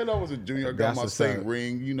saying? I was a junior. I got That's my what's state up.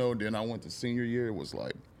 ring, you know, then I went to senior year. It was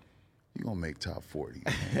like, you gonna make top 40.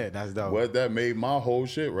 That's dope. What that made my whole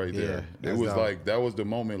shit right there. Yeah, It that's was dope. like, that was the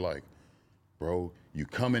moment like, bro, you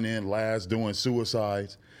coming in last doing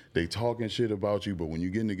suicides. They talking shit about you, but when you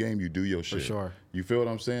get in the game, you do your shit. sure. You feel what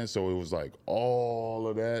I'm saying? So it was like all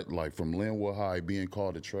of that, like from Linwood High being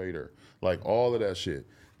called a traitor, like all of that shit.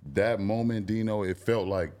 That moment, Dino, it felt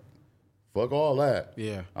like, fuck all that.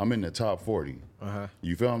 Yeah. I'm in the top 40. Uh-huh.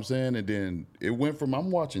 You feel what I'm saying? And then it went from,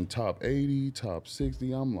 I'm watching top 80, top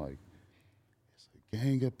 60. I'm like, it's a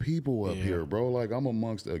gang of people up here, bro. Like I'm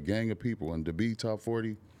amongst a gang of people. And to be top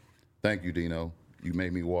 40, thank you, Dino. You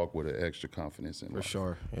made me walk with an extra confidence in life.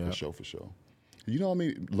 sure, yeah. For sure. You know what I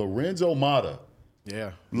mean? Lorenzo Mata.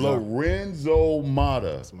 Yeah. Lorenzo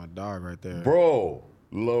Mata. That's my dog right there. Bro,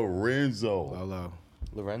 Lorenzo. Lolo.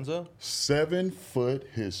 Lorenzo? 7-foot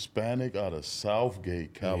Hispanic out of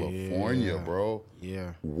Southgate, California, Yeah. bro.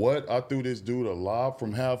 Yeah. What? I threw this dude a lob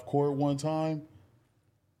from half court one time.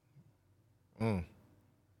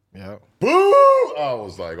 Yep. Boo! I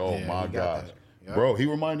was like, oh Yeah, my he got gosh. that. Yep. Bro, he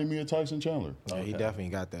reminded me of Tyson Chandler. Yeah, he definitely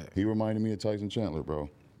got that. He reminded me of Tyson Chandler, bro.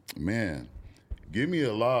 Man, give me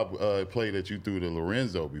a lob play that you threw to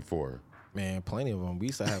Lorenzo before. Man, plenty of them. We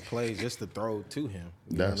used to have plays just to throw to him.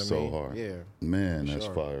 You know That's what I so mean? hard. Yeah. Man, that's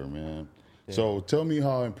sure. fire, man. Yeah. So tell me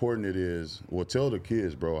how important it is. Well, tell the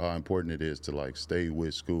kids, bro, how important it is to like stay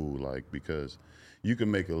with school, like because you can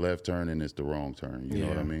make a left turn and it's the wrong turn. You know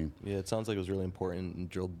what I mean? Yeah, it sounds like it was really important and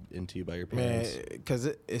drilled into you by your Man, parents. because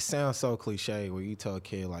it sounds so cliche where you tell a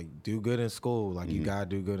kid, like, do good in school. Like, you got to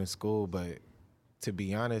do good in school. But to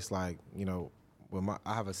be honest, like, you know,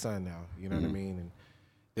 I have a son now, you know what I mean? And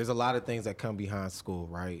there's a lot of things that come behind school,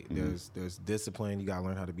 right? There's discipline. You got to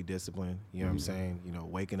learn how to be disciplined. You know what I'm saying? You know,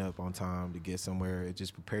 waking up on time to get somewhere, it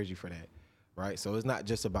just prepares you for that, right? So it's not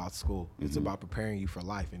just about school. It's about preparing you for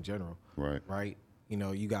life in general, right? You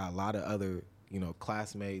know, you got a lot of other, you know,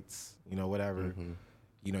 classmates, you know, whatever.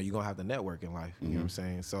 You know, you're going to have to network in life. You know what I'm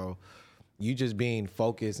saying? So you just being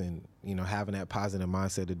focused and, you know, having that positive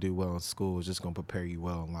mindset to do well in school is just going to prepare you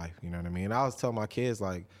well in life. You know what I mean? And I always tell my kids,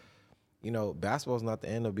 like, you know, basketball's not the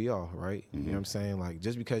end of be all, right? You know what I'm saying? Like,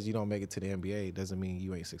 just because you don't make it to the NBA doesn't mean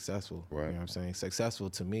you ain't successful. Right. You know what I'm saying? Successful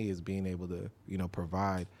to me is being able to, you know,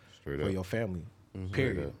 provide Straight for up. your family. Straight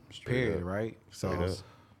Period. up. Straight Period, up. right? Straight up.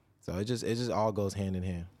 So it just all goes hand in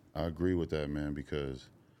hand. I agree with that, man, because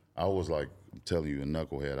I was like telling you a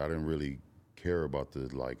knucklehead. I didn't really care about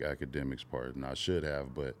the like academics part, and I should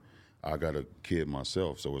have, but I got a kid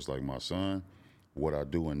myself, so it's like my son. What I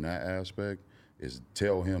do in that aspect is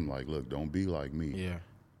tell him like, look, don't be like me. Yeah.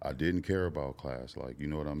 I didn't care about class, like, you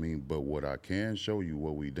know what I mean? But what I can show you,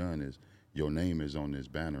 what we done is your name is on this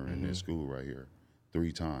banner in this school right here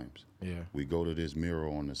 3 times. Yeah. We go to this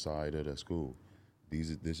mural on the side of the school.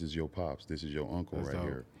 This is your pops. This is your uncle That's right dope.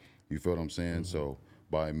 here. You feel what I'm saying? So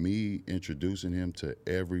by me introducing him to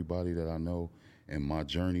everybody that I know and my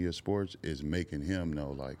journey of sports is making him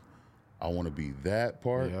know, like, I want to be that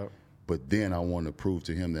part, Yep. but then I want to prove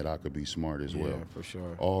to him that I could be smart as well. Yeah, for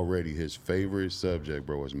sure. Already his favorite subject,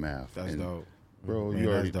 bro, is math. That's dope. Bro, Man, you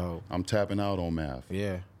that's already, dope. I'm tapping out on math.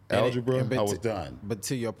 Yeah. Algebra, but I was done. But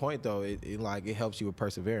to your point, though, it helps you with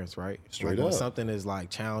perseverance, right? Straight like when up. something is like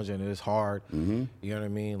challenging and it's hard, you know what I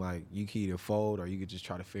mean? Like you can either fold or you could just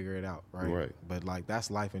try to figure it out, right? Right. But like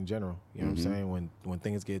that's life in general. You know what I'm saying? When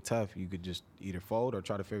things get tough, you could just either fold or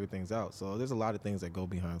try to figure things out. So there's a lot of things that go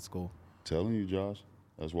behind school. Telling you, Josh.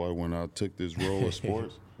 That's why when I took this role of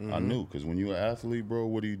sports, I knew. Because when you're an athlete, bro,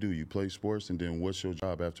 what do? You play sports, and then what's your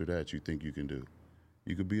job after that you think you can do?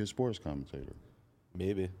 You could be a sports commentator.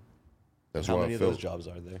 Maybe. That's How why many I of felt those jobs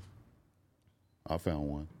are there? I found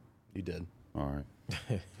one. You did. All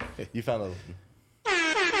right. You found a.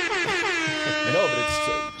 No,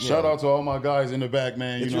 but it's Shout out to all my guys in the back,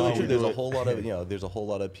 man. It's you know really how true. we There's do a it. whole lot of there's a whole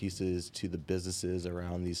lot of pieces to the businesses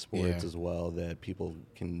around these sports Yeah. as well that people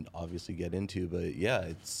can obviously get into. But yeah,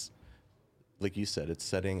 it's like you said, it's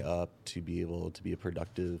setting up to be able to be a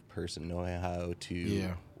productive person, know how to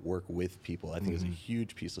Yeah. work with people. I think is a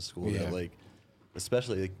huge piece of school Yeah. that, like,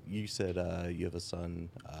 especially like you said, you have a son.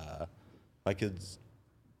 My kids,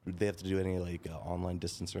 they have to do any like online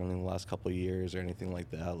distance learning the last couple of years or anything like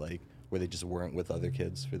that. Like, where they just weren't with other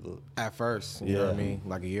kids for the at first. You know what I mean?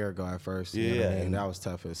 Like a year ago at first. You know what I mean? And that was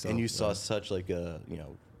tough as and you saw such like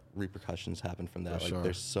repercussions happen from that. Like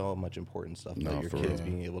there's so much important stuff about your kids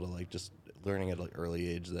being able to like just learning at an early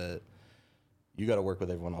age that you got to work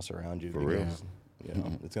with everyone else around you. For real. You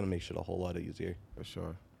know, it's gonna make shit a whole lot easier. For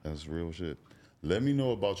sure. That's real shit. Let me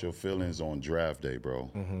know about your feelings on draft day, bro.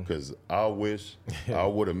 Because I wish I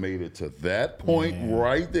would have made it to that point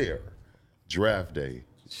right there. Draft day.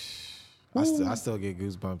 I still get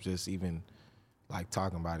goosebumps just even like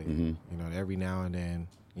talking about it. You know, every now and then,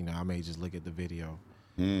 you know, I may just look at the video.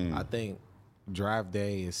 I think draft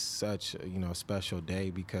day is such a special day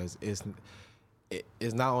because it's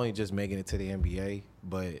not only just making it to the NBA,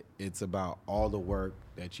 but it's about all the work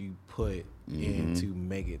that you put in to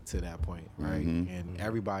make it to that point, right? And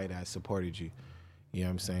everybody that supported you, you know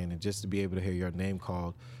what I'm saying? And just to be able to hear your name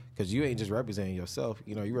called, because you ain't just representing yourself,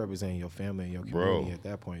 you know, you representing your family and your community at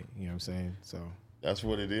that point, you know what I'm saying? So that's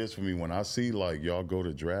what it is for me. When I see like y'all go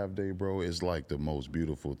to draft day, bro, it's like the most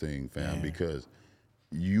beautiful thing, fam, because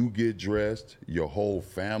you get dressed, your whole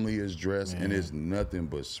family is dressed, and it's nothing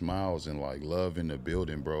but smiles and like love in the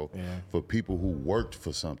building, bro. For people who worked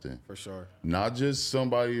for something. For sure. Not just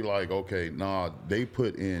somebody like, they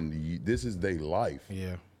put in, this is their life.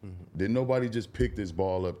 Yeah. Didn't nobody just pick this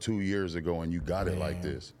ball up 2 years ago and you got it like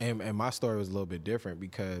this? And my story was a little bit different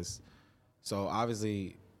because, so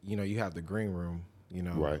obviously, you know, you have the green room, you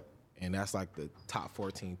know. Right. And that's like the top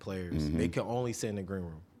 14 players. They can only sit in the green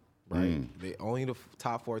room. Right, they only the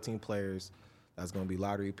top 14 players. That's going to be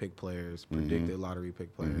lottery pick players, predicted lottery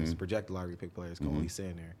pick players, projected lottery pick players can only sit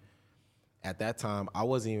in there. At that time, I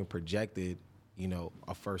wasn't even projected, you know,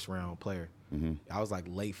 a first round player. I was like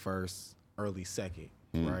late first, early second,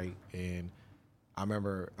 right? And I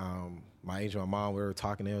remember my agent, my mom, we were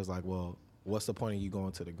talking. It was like, well, what's the point of you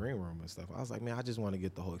going to the green room and stuff? I was like, man, I just want to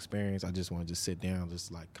get the whole experience. I just want to just sit down,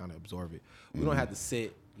 just like kind of absorb it. We don't have to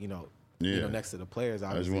sit, you know, next to the players.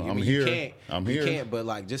 Obviously, I'm here. You can't, but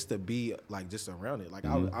like just to be like just around it. Like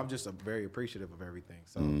I'm just very appreciative of everything.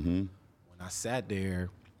 So when I sat there,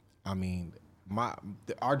 I mean,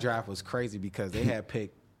 our draft was crazy because they had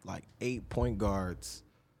picked like 8 point guards,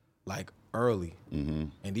 like early,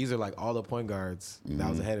 and these are like all the point guards that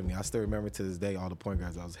was ahead of me. I still remember to this day all the point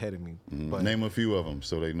guards that was ahead of me. But name a few of them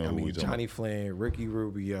so they know who we talking Johnny Flynn, Ricky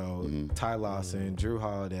Rubio, Ty Lawson, Drew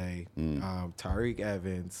Holiday, Tariq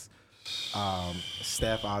Evans.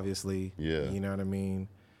 Steph, obviously. Yeah. You know what I mean?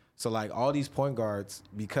 So, like, all these point guards,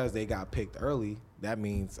 because they got picked early, that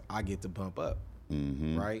means I get to bump up,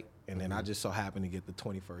 right? And then I just so happened to get the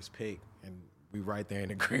 21st pick, and we right there in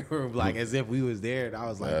the green room, like, as if we was there. And I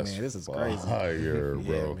was like, man, this is crazy. Fire,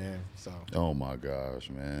 bro. Yeah, man. So. Oh, my gosh,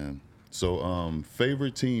 man. So,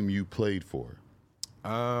 favorite team you played for?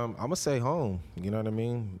 I'm going to say home. You know what I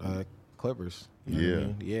mean? Clippers. You know what I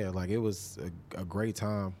mean? Yeah, like, it was a great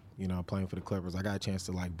time. You know, playing for the Clippers. I got a chance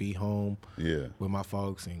to like be home with my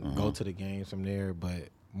folks and go to the games from there. But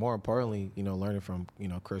more importantly, you know, learning from, you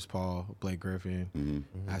know, Chris Paul, Blake Griffin,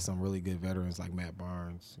 I had some really good veterans like Matt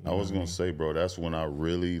Barnes. I was going to say, bro, that's when I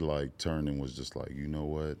really like turned and was just like, you know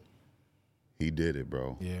what? He did it,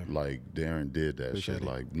 bro. Yeah. Like Darren did that Appreciate shit.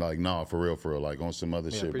 it. Like, nah, for real, like on some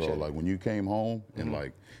other shit, bro. It. Like when you came home and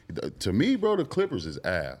like, to me, bro, the Clippers is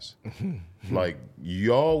ass. Like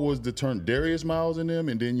y'all was the turn, Darius Miles and them,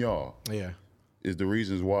 and then y'all. Yeah. Is the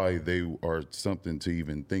reasons why they are something to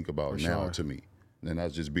even think about now to me. And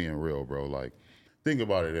that's just being real, bro. Like, think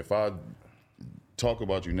about it. If I talk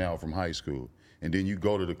about you now from high school, and then you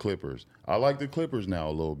go to the Clippers, I like the Clippers now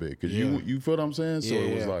a little bit because you feel what I'm saying. So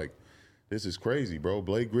it was like, this is crazy, bro.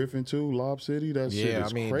 Blake Griffin too, Lob City. That shit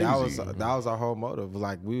is crazy. that was our whole motive.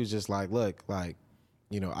 Like we was just like, look, like,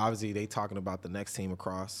 you know, obviously they talking about the next team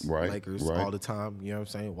across Lakers all the time. You know what I'm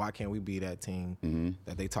saying? Why can't we be that team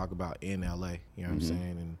that they talk about in LA? You know what I'm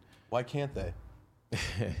saying? And why can't they?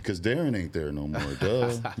 Because Darren ain't there no more,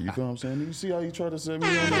 duh. You feel what I'm saying? You see how you try to set me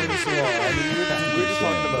on there? I mean, we were just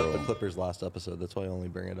talking about the Clippers last episode. That's why I only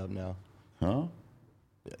bring it up now. Huh?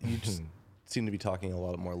 Yeah, you just seem to be talking a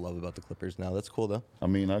lot more love about the Clippers now. That's cool, though. I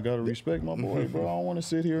mean, I got to respect my boy, bro. I don't want to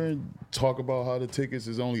sit here and talk about how the tickets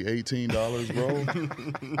is only $18,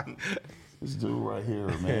 bro. This dude right here,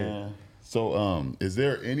 man. So, is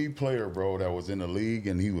there any player, bro, that was in the league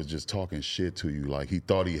and he was just talking shit to you? Like he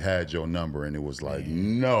thought he had your number and it was like,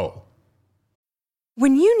 no.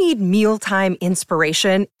 When you need mealtime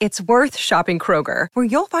inspiration, it's worth shopping Kroger, where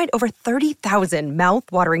you'll find over 30,000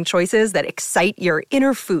 mouth-watering choices that excite your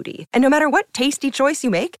inner foodie. And no matter what tasty choice you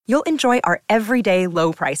make, you'll enjoy our everyday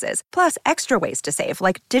low prices, plus extra ways to save,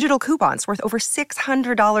 like digital coupons worth over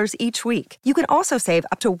 $600 each week. You can also save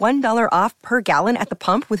up to $1 off per gallon at the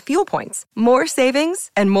pump with fuel points. More savings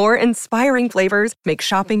and more inspiring flavors make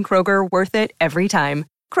shopping Kroger worth it every time.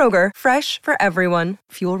 Kroger, fresh for everyone.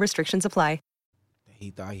 Fuel restrictions apply. He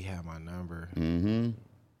thought he had my number. Mm-hmm.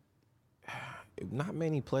 Not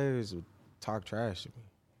many players would talk trash to me.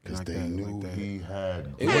 Because like they that, knew like that. he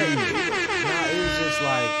had. It was just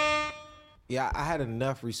like, yeah, I had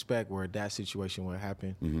enough respect where that situation would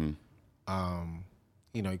happen. Mm-hmm.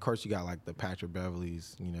 You know, of course, you got like the Patrick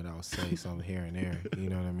Beverleys, you know, that would say something here and there. You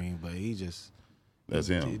know what I mean? But he just. That's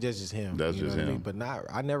him. That's just him. That's you know just what him. I mean?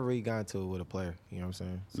 But I never really got into it with a player. You know what I'm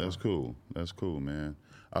saying? So. That's cool. That's cool, man.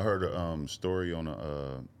 I heard a story on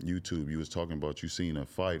YouTube. You was talking about you seen a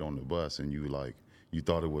fight on the bus and you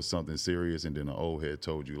thought it was something serious, and then an old head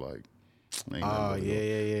told you like, ain't nothing.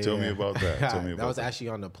 Yeah. Tell me about that. Tell me about that was actually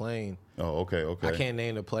on the plane. Oh, okay. I can't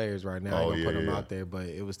name the players right now. I ain't gonna put them out there, but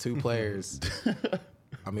it was two players.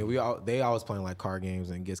 I mean, they always playing like card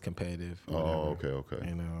games and it gets competitive. Oh, okay.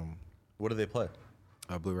 And what do they play?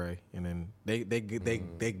 Blu-ray, and then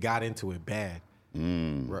they got into it bad. Right, you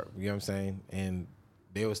know what I'm saying? And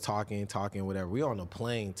they was talking, whatever. We on the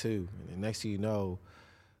plane too. And the next thing you know,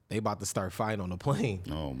 they about to start fighting on the plane.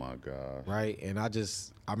 Oh my God. Right? And I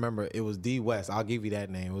remember it was D West. I'll give you that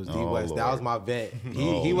name. It was D West. Lord. That was my vet.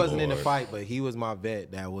 He wasn't in the fight, but he was my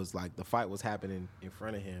vet. That was like the fight was happening in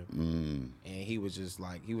front of him. And he was just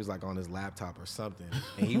like on his laptop or something.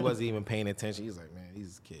 And he wasn't even paying attention. He was like, man,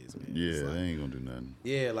 these kids, man. Yeah, they ain't gonna do nothing.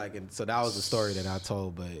 Yeah, and so that was the story that I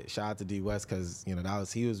told. But shout out to D West, because you know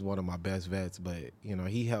he was one of my best vets. But you know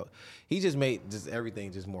he just made just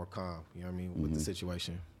everything just more calm. You know what I mean, with the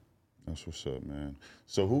situation. That's what's up, man.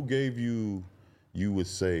 So who gave you would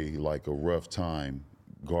say like a rough time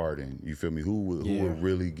guarding? You feel me? Who would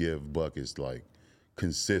really give buckets like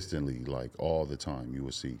consistently, like all the time? You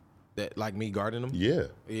would see. That like me guarding them? Yeah.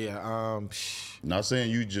 Yeah. Not saying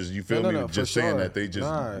you feel me? Just saying that they just,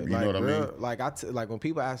 you know what I mean? Like when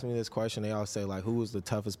people ask me this question, they always say like, who was the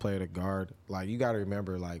toughest player to guard? Like you got to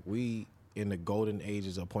remember, like we in the golden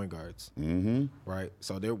ages of point guards, right?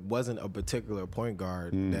 So there wasn't a particular point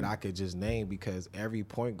guard that I could just name, because every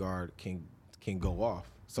point guard can go off.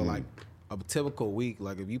 So like a typical week,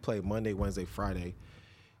 like if you play Monday, Wednesday, Friday,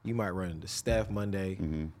 you might run into Steph Monday,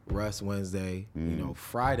 Russ Wednesday. You know,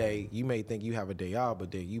 Friday, you may think you have a day out,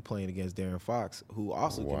 but then you playing against De'Aaron Fox, who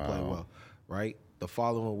also can play well, right? The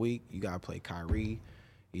following week, you got to play Kyrie.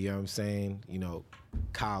 You know what I'm saying? You know,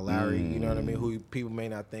 Kyle Lowry, you know what I mean? Who people may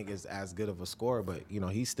not think is as good of a scorer, but, you know,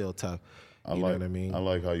 he's still tough. You know what I mean? I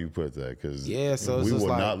like how you put that, because so we would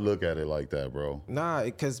not look at it like that, bro. Nah,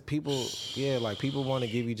 because people want to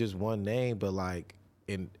give you just one name, but, like,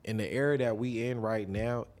 in the era that we in right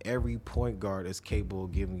now, every point guard is capable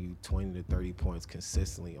of giving you 20 to 30 points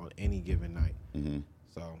consistently on any given night.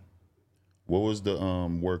 So... What was the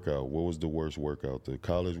workout? What was the worst workout? The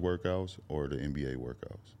college workouts or the NBA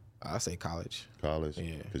workouts? I say college. College?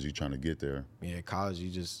 Yeah. Because you're trying to get there. Yeah, college,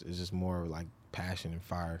 it's just more like passion and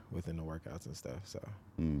fire within the workouts and stuff. So.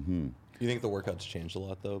 You think the workouts changed a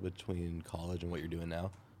lot, though, between college and what you're doing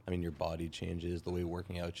now? I mean, your body changes, the way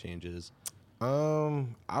working out changes. I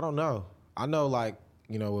don't know. I know, like,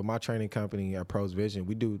 you know, with my training company at Pros Vision,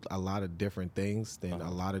 we do a lot of different things than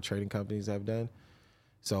a lot of training companies have done.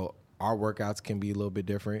 So our workouts can be a little bit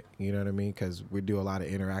different, you know what I mean? Because we do a lot of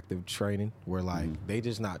interactive training where, like, they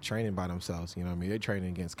just not training by themselves, you know what I mean? They're training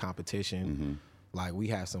against competition. Like, we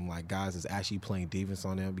have some, like, guys that's actually playing defense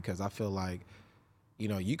on them, because I feel like, you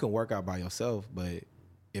know, you can work out by yourself, but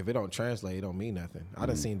if it don't translate, it don't mean nothing. I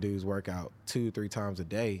done seen dudes work out 2-3 times a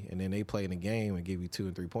day, and then they play in a game and give you 2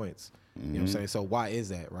 and 3 points. You know what I'm saying? So why is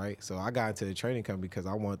that, right? So I got into the training company because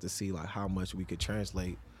I wanted to see, like, how much we could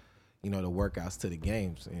translate, you know, the workouts to the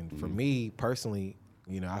games. And for me personally,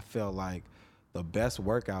 you know, I felt like the best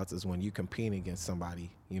workouts is when you compete against somebody,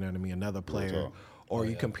 you know what I mean, another player, or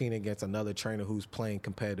you compete against another trainer who's playing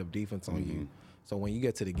competitive defense on you. So when you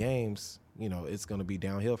get to the games, you know, it's going to be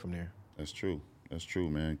downhill from there. That's true. That's true,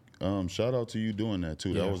 man. Shout out to you doing that,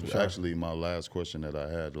 too. Yeah, that was actually my last question that I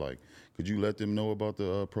had. Like, could you let them know about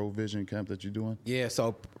the Pro Vision camp that you're doing? Yeah,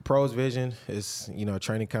 so Pros Vision is, you know, a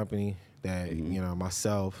training company that, you know,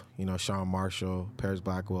 myself, you know, Sean Marshall, Paris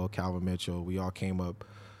Blackwell, Calvin Mitchell, we all came up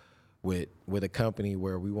with a company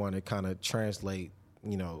where we want to kind of translate,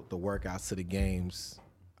 you know, the workouts to the games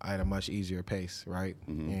at a much easier pace, right?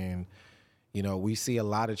 And, you know, we see a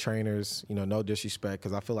lot of trainers, you know, no disrespect,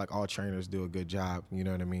 because I feel like all trainers do a good job, you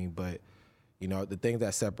know what I mean? But, you know, the thing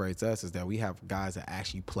that separates us is that we have guys that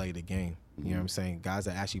actually play the game. You know what I'm saying? Guys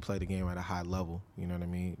that actually play the game at a high level, you know what I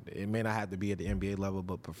mean? It may not have to be at the NBA level,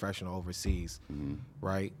 but professional overseas,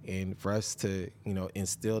 right? And for us to, you know,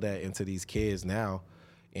 instill that into these kids now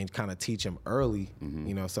and kind of teach them early,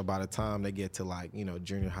 you know, so by the time they get to, like, you know,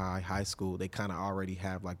 junior high, high school, they kind of already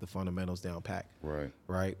have, like, the fundamentals down pat.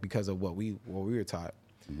 Right? Because of what we were taught.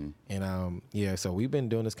 And yeah, so we've been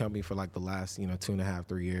doing this company for like the last, you know, 2.5,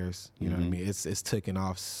 3 years. You know what I mean? It's taken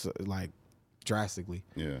off like drastically.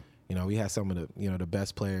 Yeah. You know, we had some of the, you know, the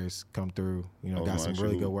best players come through. You know, got some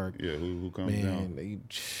really good work. Yeah, who comes down?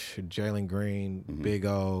 Jalen Green, Big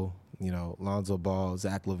O, you know, Lonzo Ball,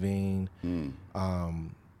 Zach LaVine,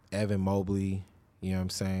 Evan Mobley. You know what I'm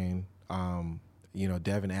saying? You know,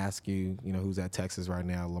 Devin Askew, you know, who's at Texas right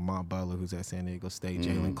now, Lamont Butler, who's at San Diego State,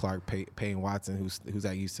 Jalen Clark, Payne Watson, who's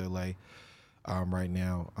at UCLA right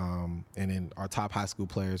now, and then our top high school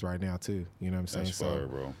players right now too. You know what I'm saying? That's fire,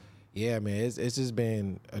 bro. Yeah, man, it's just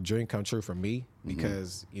been a dream come true for me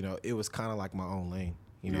because, you know, it was kind of like my own lane.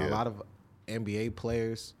 You know, a lot of NBA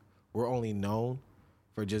players, we're only known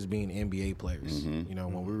for just being NBA players. You know,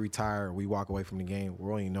 when we retire, we walk away from the game,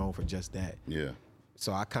 we're only known for just that. Yeah.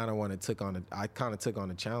 So I kind of took on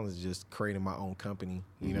the challenge of just creating my own company,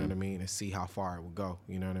 you know what I mean, and see how far it would go,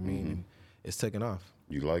 you know what I mean? And it's taken off.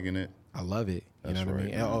 You liking it? I love it. You know what I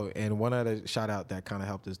mean? And one other shout out that kind of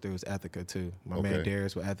helped us through is Ethica too. My man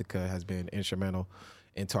Darius with Ethica has been instrumental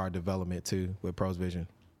into our development too with Pros Vision.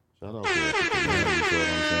 Shout out to Ethica, man. You feel what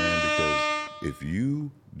I'm saying? Because if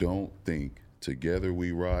you don't think together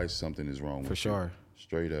we rise, something is wrong with you. For sure.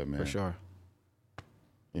 Straight up, man. For sure.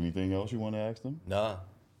 Anything else you want to ask them? Nah,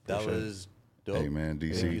 that was dope. Hey, man,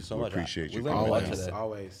 DC, Thank you so much. appreciate you. We learned a lot Always. today.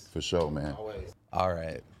 Always. For sure, man. Always. All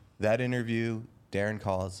right. That interview, Darren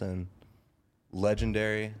Collison,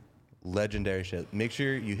 legendary shit. Make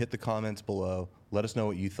sure you hit the comments below. Let us know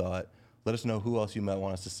what you thought. Let us know who else you might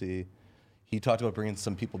want us to see. He talked about bringing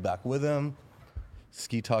some people back with him.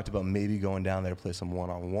 Ski talked about maybe going down there to play some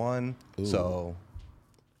one-on-one. So,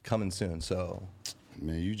 coming soon. So,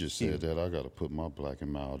 man, you just said that. I got to put my Black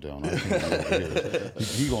and Mild down. I can't be over here.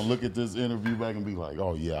 He going to look at this interview back and be like,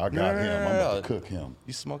 oh, yeah, I got him. I'm about to cook him.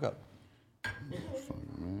 You smoke up.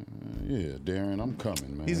 Yeah, Darren, I'm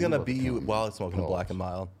coming, man. He's going to beat you while he's smoking a Black and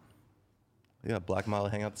Mild. You got a Black and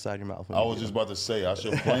Mild hang out the side of your mouth. I was just about to say, I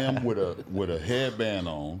should play him with a headband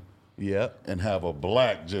on. Yeah. And have a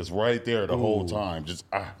black just right there the whole time. Just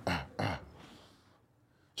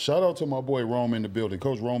Shout out to my boy Rome in the building.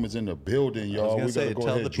 Coach Rome is in the building, y'all. We gotta go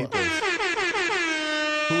ahead. Tell the people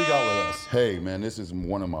who we got with us. Hey, man, this is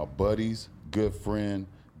one of my buddies, good friend,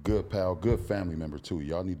 good pal, good family member too.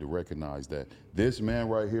 Y'all need to recognize that. This man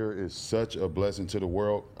right here is such a blessing to the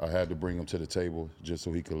world. I had to bring him to the table just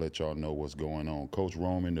so he could let y'all know what's going on. Coach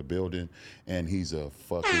Rome in the building, and he's a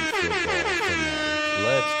fucking football fanatic.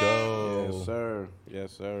 Let's go. Yes, sir.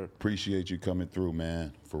 Yes, sir. Appreciate you coming through,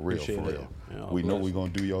 man. For real, Appreciate for it. real. Yeah, we know bless we're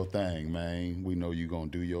going to do your thing, man. We know you're going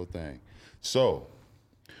to do your thing. So,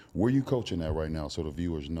 where you coaching at right now so the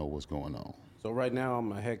viewers know what's going on? So right now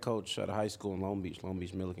I'm a head coach at a high school in Long Beach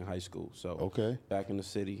Millikan High School. So Okay. back in the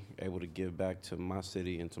city, able to give back to my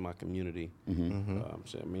city and to my community.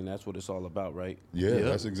 So, I mean, that's what it's all about, right? Yeah,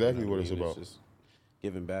 that's exactly what it's about. Just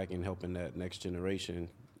giving back and helping that next generation,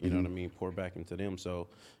 you know what I mean, pour back into them. So,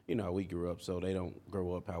 you know, how we grew up, so they don't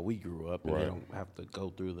grow up how we grew up, and they don't have to go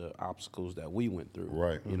through the obstacles that we went through.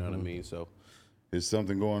 Right. You know what I mean? So There's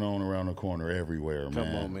something going on around the corner everywhere, man.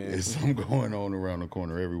 Come on, man. There's something going on around the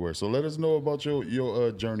corner everywhere. So let us know about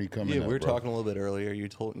your journey coming up, Yeah, we were bro. talking a little bit earlier. You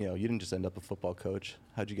told, you didn't just end up a football coach.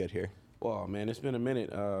 How'd you get here? Well, man, it's been a minute.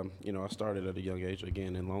 You know, I started at a young age,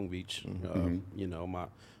 again, in Long Beach. You know,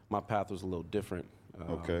 my path was a little different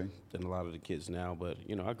than a lot of the kids now. But,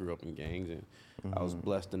 you know, I grew up in gangs, and I was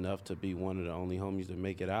blessed enough to be one of the only homies to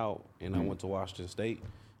make it out. And I went to Washington State.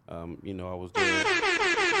 You know, I was there.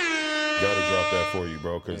 Got to drop that for you,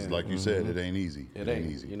 bro, because like you said, it ain't easy. It ain't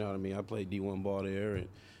easy. You know what I mean? I played D1 ball there, and,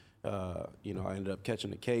 you know, I ended up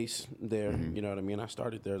catching the case there. You know what I mean? I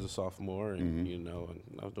started there as a sophomore, and, you know,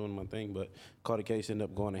 and I was doing my thing, but caught a case, ended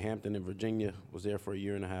up going to Hampton in Virginia, was there for a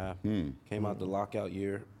year and a half, came out the lockout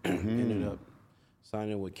year, ended up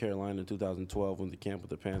signing with Carolina in 2012, went to camp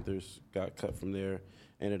with the Panthers, got cut from there,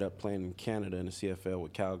 ended up playing in Canada in the CFL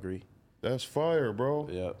with Calgary. That's fire, bro.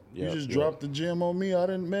 Yep. You just dropped the gem on me. I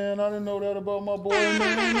didn't know that about my boy, man.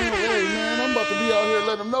 Hey, man, I'm about to be out here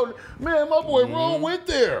letting him know. Man, my boy Ron went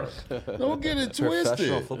there. Don't get it twisted.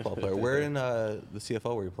 Professional football player. Where in the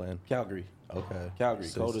CFL were you playing? Calgary. Okay. Calgary.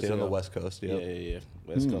 So cold as stayed on the hell. West Coast, Yeah.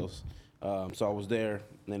 West Coast. So I was there,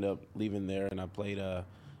 ended up leaving there, and I played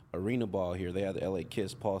arena ball here. They had the LA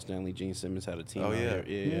Kiss. Paul Stanley, Gene Simmons had a team out here.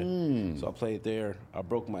 Yeah. So I played there. I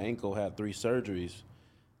broke my ankle, had 3 surgeries,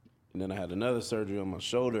 and then I had another surgery on my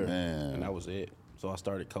shoulder, and that was it. So I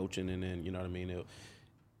started coaching, and then, you know what I mean,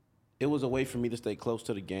 it was a way for me to stay close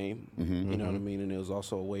to the game, you know what I mean? And it was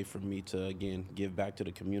also a way for me to, again, give back to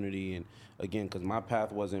the community. And, again, because my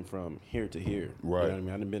path wasn't from here to here. Right. You know what I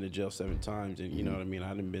mean? I done been to jail 7 times, and, you know what I mean? I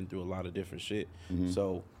done been through a lot of different shit.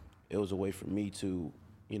 So it was a way for me to,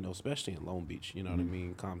 you know, especially in Long Beach, you know what I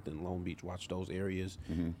mean? Compton, Long Beach, watch those areas.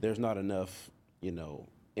 There's not enough, you know,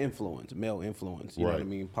 influence, male influence, you know what I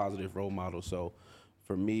mean? Positive role models. So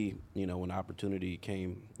for me, you know, when the opportunity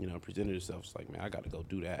came, you know, presented itself, it's like, man, I got to go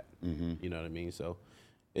do that. You know what I mean? So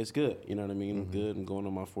it's good. You know what I mean? I'm good. I'm going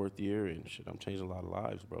on my 4th year, and shit, I'm changing a lot of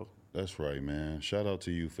lives, bro. That's right, man. Shout out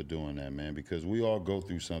to you for doing that, man, because we all go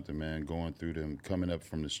through something, man, going through them, coming up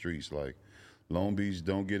from the streets. Like, Long Beach,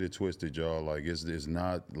 don't get it twisted, y'all. Like, it's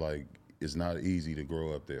not easy to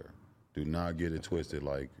grow up there. Do not get it twisted.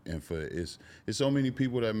 Like, and for it's so many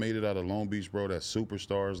people that made it out of Long Beach, bro, that's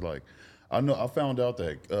superstars. Like, I found out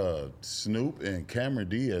that Snoop and Cameron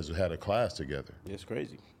Diaz had a class together. It's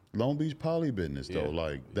crazy. Long Beach Poly business, though.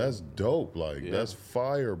 Like, that's dope. Like, that's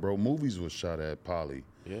fire, bro. Movies was shot at Poly.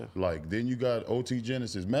 Yeah. Like, then you got OT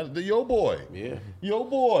Genesis. Yo boy. Yeah. Yo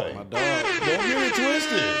boy. My dog. Don't get it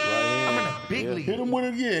twisted. Right. I'm in a big league. Hit him with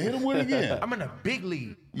it again. Hit him with it again. I'm in a big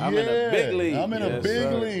league. I'm in a big league. I'm in a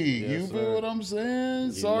big league. Yes, you feel sir. what I'm saying?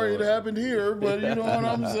 You Sorry know it happened here, but you know what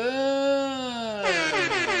I'm saying?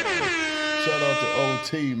 Shout out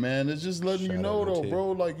to OT, man. It's just letting you know, though,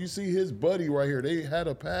 bro. Like, you see his buddy right here. They had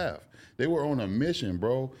a path. They were on a mission,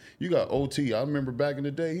 bro. You got OT. I remember back in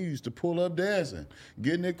the day, he used to pull up dancing,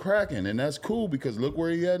 getting it cracking. And that's cool because look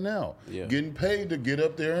where he at now. Yeah. Getting paid to get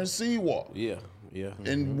up there and C-walk. Yeah. Yeah.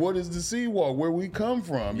 And what is the C-walk? Where we come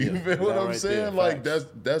from. You Yeah. feel what That I'm right saying? there. Like, Facts.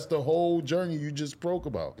 that's the whole journey you just spoke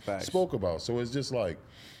about. So it's just like,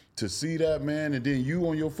 to see that, man, and then you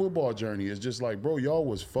on your football journey, it's just like, bro, y'all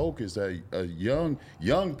was focused at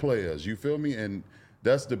young players, you feel me? And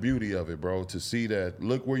that's the beauty of it, bro, to see that,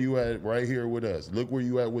 look where you at right here with us. Look where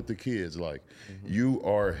you at with the kids. Like, you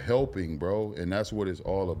are helping, bro, and that's what it's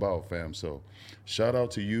all about, fam. So shout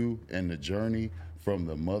out to you and the journey from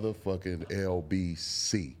the motherfucking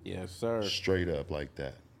LBC. Yes, sir. Straight up like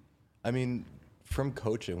that. I mean, from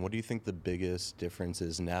coaching, what do you think the biggest difference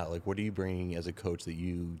is now? Like, what are you bringing as a coach that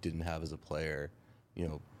you didn't have as a player, you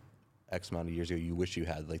know, X amount of years ago you wish you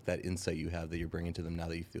had, like that insight you have that you're bringing to them now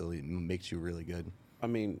that you feel it makes you really good? I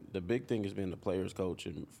mean, the big thing has been the players coach,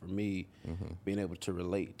 and for me, being able to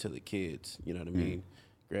relate to the kids. You know what I mean?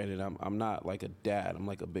 Granted, I'm not like a dad. I'm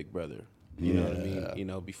like a big brother. You know what I mean? You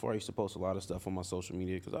know, before I used to post a lot of stuff on my social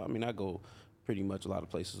media because, I mean, I go pretty much a lot of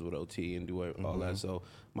places with OT and do all that. So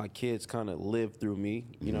my kids kind of live through me.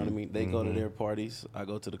 You know what I mean? They go to their parties. I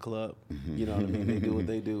go to the club. You know what I mean? They do what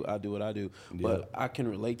they do. I do what I do. But I can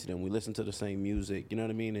relate to them. We listen to the same music. You know what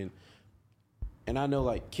I mean? And I know,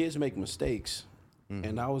 like, kids make mistakes.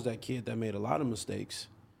 And I was that kid that made a lot of mistakes.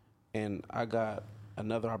 And I got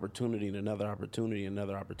another opportunity and another opportunity and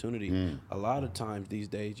another opportunity. A lot of times these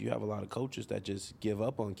days, you have a lot of coaches that just give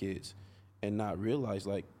up on kids and not realize,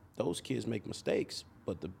 like, those kids make mistakes.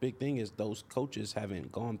 But the big thing is those coaches haven't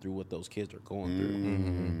gone through what those kids are going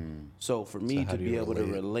through. So for me to be able to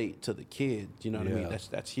relate to the kid, you know what I mean?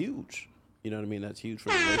 That's huge. You know what I mean? That's huge for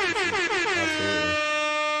the relationship. Absolutely.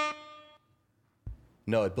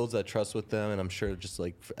 No, it builds that trust with them, and I'm sure just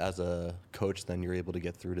like as a coach, then you're able to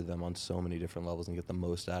get through to them on so many different levels and get the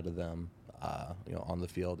most out of them, you know, on the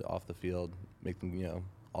field, off the field, make them, you know,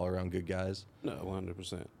 all around good guys. No,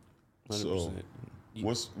 100%. 100%. So,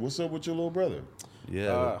 what's up with your little brother?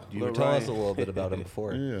 Yeah, you were telling us a little bit about him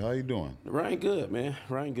before. Yeah, how you doing? Ryan good, man.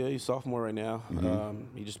 Ryan good. He's sophomore right now.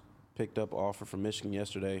 He just picked up an offer from Michigan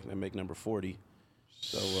yesterday. They make number 40.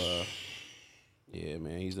 So, yeah,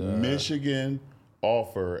 man. He's Michigan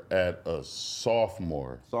offer at a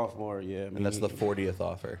sophomore. Sophomore, yeah. I mean, And that's the 40th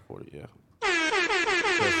offer. 40, yeah.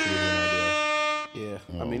 Just to give you an idea.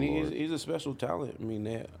 Yeah, I mean, he's a special talent. I mean,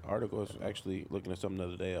 that article, I was actually looking at something the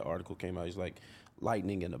other day. An article came out. He's like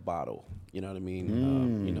lightning in a bottle. You know what I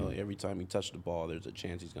mean? You know, every time he touched the ball, there's a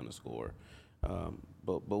chance he's going to score.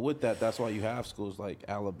 But with that, that's why you have schools like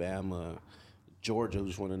Alabama, Georgia, who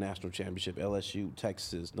just won a national championship, LSU,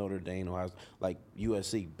 Texas, Notre Dame, Ohio, like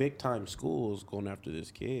USC, big-time schools going after this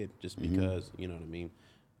kid just because, you know what I mean,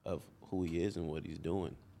 of who he is and what he's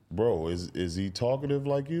doing. Bro, is he talkative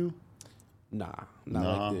like you? Not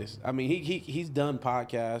like this. I mean, he's done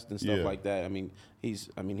podcasts and stuff like that. I mean, he's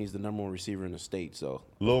the number one receiver in the state. So,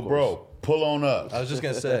 little bro, pull on up. I was just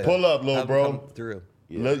gonna say, pull up, little bro. Come through.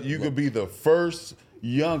 Yeah. You could be the first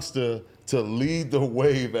youngster to lead the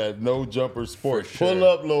wave at No Jumper Sports. Sure. Pull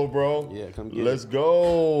up, little bro. Yeah, come get Let's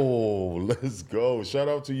go. Let's go. Shout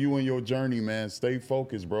out to you and your journey, man. Stay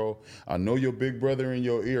focused, bro. I know your big brother in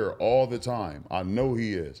your ear all the time. I know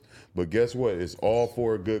he is. But guess what? It's all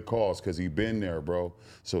for a good cause because he been there, bro.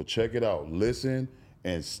 So check it out. Listen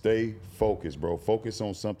and stay focused, bro. Focus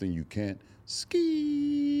on something you can't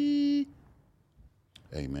ski.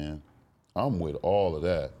 Hey, man, I'm with all of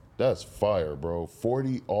that. That's fire, bro.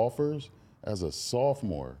 40 offers as a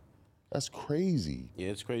sophomore. That's crazy. Yeah,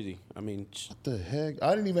 it's crazy. I mean, what the heck?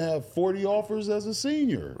 I didn't even have 40 offers as a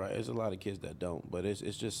senior. Right. There's a lot of kids that don't, but it's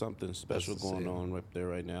just something special going on right there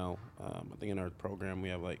right now. I think in our program we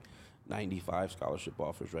have like 95 scholarship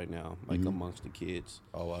offers right now, like amongst the kids.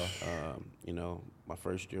 Oh, wow. You know, my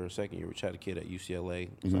first year or second year, we had a kid at UCLA.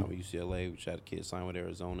 Signed with UCLA. We had a kid signed with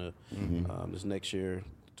Arizona. This next year,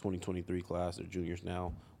 2023 class, they're juniors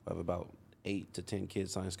now. We have about 8 to 10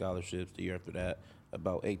 kids sign scholarships. The year after that,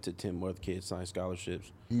 about 8 to 10 more kids sign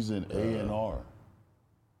scholarships. He's in A&R.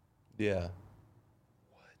 Yeah.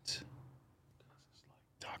 What? It's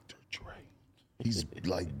like Dr. Dre. He's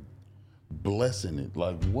like blessing it.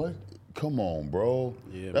 Like what? Come on, bro.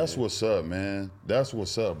 Yeah, that's what's up, man. That's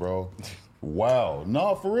what's up, bro. Wow.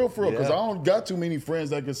 No, for real, because I don't got too many friends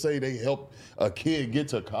that can say they helped a kid get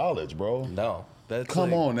to college, bro. No.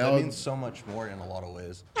 Come on now. That means so much more in a lot of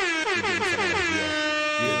ways. You're getting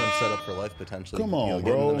them set up for life potentially. Come on,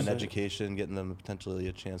 getting bro. them an education, getting them potentially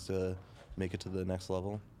a chance to make it to the next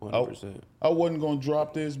level. 100%. I wasn't going to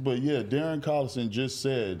drop this, but yeah, Darren Collison just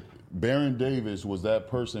said Baron Davis was that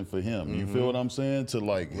person for him. You feel what I'm saying? To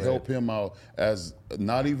like help him out as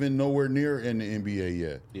not even nowhere near in the NBA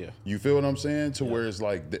yet. Yeah. You feel what I'm saying? To where it's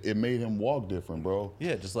like it made him walk different, bro.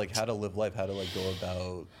 Yeah, just like how to live life, how to like go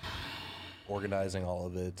about organizing all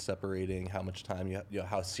of it, separating how much time you know,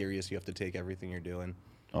 how serious you have to take everything you're doing.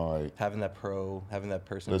 All right. Having that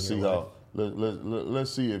person. Let's see life.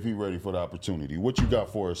 let's see if he's ready for the opportunity. What you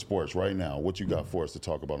got for us sports right now? What you got for us to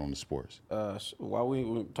talk about on the sports? While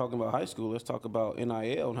we're talking about high school, let's talk about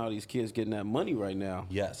NIL and how these kids getting that money right now.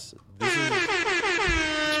 Yes. This is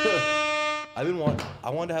I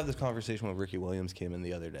wanted to have this conversation when Ricky Williams came in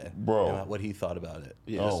the other day. Bro. And what he thought about it.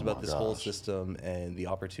 Yeah. Just about this whole system and the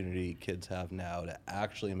opportunity kids have now to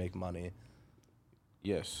actually make money.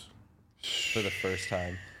 Yes. For the first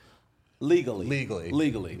time. Legally.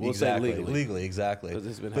 We'll exactly. say legally. Legally, exactly.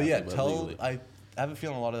 But yeah, legally. I have a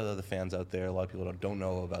feeling a lot of the fans out there, a lot of people don't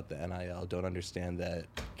know about the NIL, don't understand that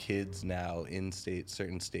kids now in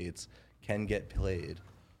certain states can get played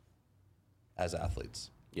as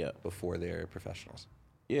athletes. Yeah. Before they're professionals.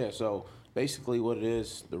 Yeah, so basically what it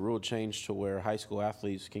is, the rule changed to where high school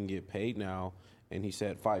athletes can get paid now, and he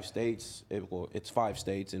said 5 states. It's 5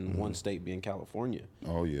 states, and one state being California.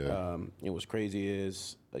 Oh yeah. And what's crazy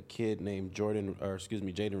is a kid named Jaden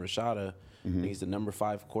Rashada. He's the number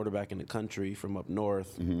 5 quarterback in the country from up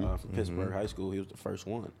north, from Pittsburgh High School. He was the first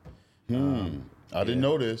one. I didn't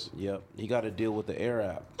know this. Yep, he got a deal with the Air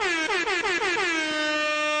app.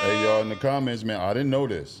 Hey, y'all in the comments, man, I didn't know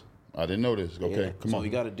this. Okay, come on. So he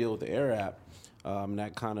got a deal with the Air app, and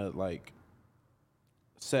that kind of like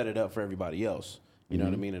set it up for everybody else. You know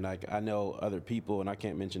what I mean? And I know other people, and I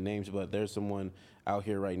can't mention names, but there's someone out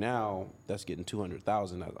here right now that's getting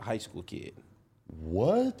 $200,000 as a high school kid.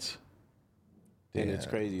 What? And it's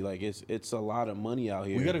crazy. Like it's a lot of money out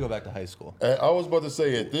here. We got to go back to high school. I was about to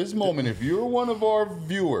say, at this moment, if you're one of our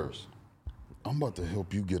viewers, I'm about to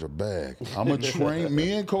help you get a bag. I'm going to train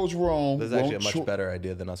me and Coach Rome. That's actually a much better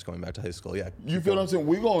idea than us going back to high school. Yeah. You feel what I'm saying?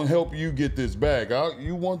 We're going to help you get this bag.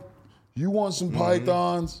 You want some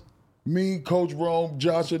pythons? Me, Coach Rome,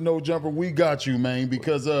 Josh and No Jumper, we got you, man.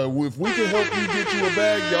 Because if we can help you get you a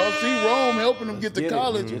bag, y'all see Rome helping them get to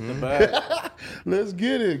college. Get the bag. Let's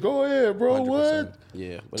get it. Go ahead, bro. 100%. What?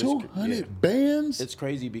 Yeah. 200 bands? It's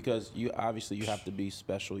crazy because you have to be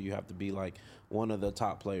special. You have to be like one of the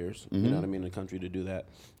top players, you know what I mean, in the country to do that.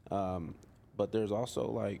 But there's also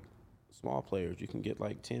like small players. You can get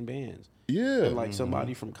like 10 bands. Yeah. And like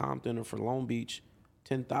somebody from Compton or from Long Beach,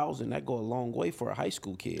 10,000, that go a long way for a high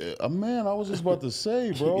school kid. Man, I was just about to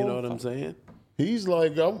say, bro. You know what I'm saying? He's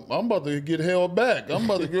like, I'm about to get held back. I'm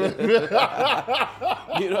about to get.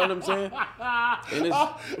 You know what I'm saying? And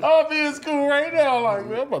I'll be in school right now. Like,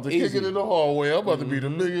 man, I'm about to kick it in the hallway. I'm about to be the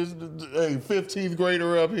biggest, 15th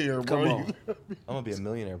grader up here, bro. Come on. I'm going to be a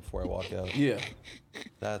millionaire before I walk out. Yeah.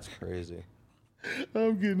 That's crazy.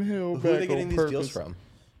 I'm getting held back. Who are they getting these deals from?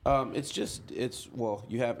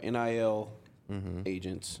 You have NIL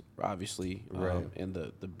agents, obviously, Right. And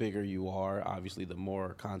the bigger you are, obviously, the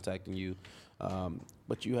more contacting you.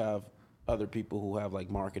 But you have other people who have like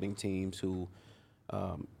marketing teams who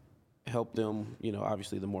help them.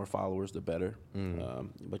 Obviously, the more followers, the better.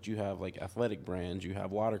 But you have like athletic brands, you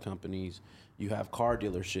have water companies, you have car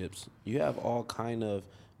dealerships, you have all kind of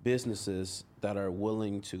businesses that are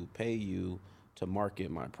willing to pay you to market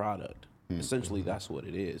my product. Essentially, that's what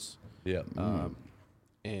it is. Yeah.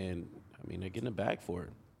 And I mean, they're getting a bag for it.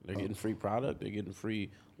 They're getting free product. They're getting free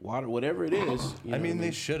water, whatever it is. I mean,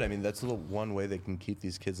 they should. I mean, that's the one way they can keep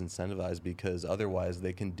these kids incentivized, because otherwise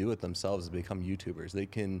they can do it themselves and become YouTubers. They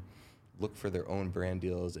can look for their own brand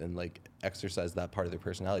deals and like exercise that part of their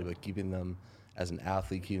personality, but keeping them as an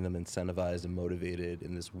athlete, keeping them incentivized and motivated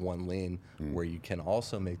in this one lane where you can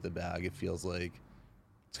also make the bag, it feels like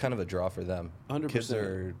it's kind of a draw for them. 100%. Kids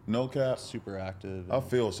are No cap. super active. I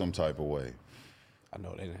feel some type of way. I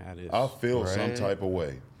know they didn't have this. I feel some type of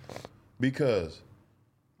way because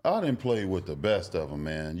I didn't play with the best of them,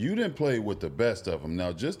 man. You didn't play with the best of them.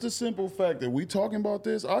 Now, just the simple fact that we talking about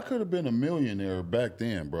this, I could have been a millionaire back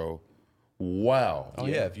then, bro. Wow. Oh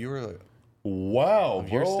yeah, if you were Wow, of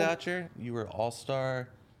bro. your stature, you were all-star.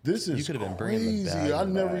 This is you could have been bringing the crazy. bag I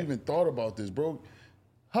in the never bag. even thought about this, bro.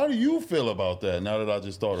 How do you feel about that now that I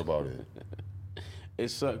just thought about it? It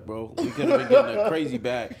sucked, bro. We could have been getting a crazy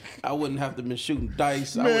bag. I wouldn't have to been shooting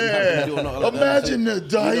dice. I wouldn't have to Man, be doing all that imagine other the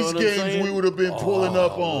shit. You know dice what I'm games saying? we would have been pulling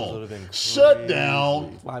up those on. would have been Shut crazy.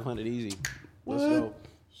 down. 500 easy. What? Let's go.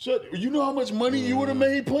 Shut. You know how much money you would have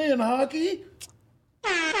made playing hockey?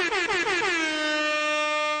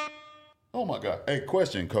 Oh my God. Hey,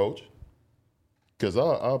 question, coach. Because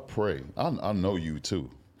I pray. I know you too.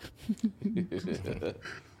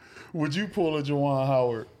 Would you pull a Juwan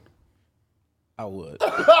Howard? I would.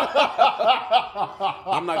 I'm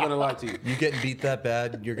not gonna lie to you. You get beat that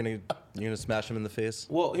bad, you're gonna smash him in the face.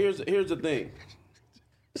 Well, here's the thing.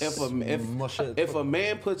 If a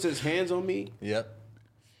man puts his hands on me, Yep.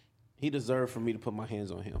 he deserves for me to put my hands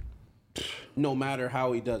on him. No matter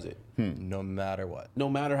how he does it. No matter what. No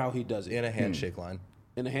matter how he does it. In a handshake line.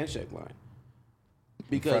 In a handshake line. front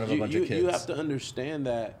Because of a bunch of you kids. have to understand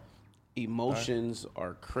that emotions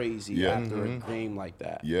are crazy Yeah. after a game like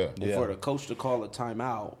that. Yeah. And Yeah. for the coach to call a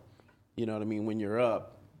timeout, you know what I mean, when you're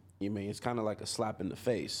up, it's kind of like a slap in the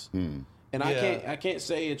face. And Yeah. I can't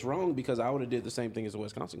say it's wrong because I would have did the same thing as a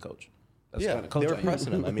Wisconsin coach. That's the Yeah, kind of coach they were I am.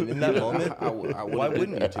 pressing him. I mean, in that moment, I would've why did-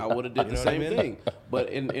 wouldn't you? I would have did You the know what I same mean? thing. But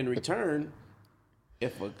in return,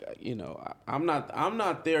 if I'm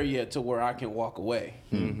not there yet to where I can walk away.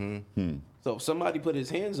 So if somebody put his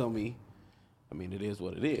hands on me, I mean, it is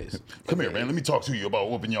what it is. Come here, man. Let me talk to you about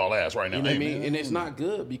whooping y'all ass right now. You know what I Hey, mean? man. And it's not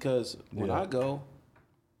good because when Yeah. I go,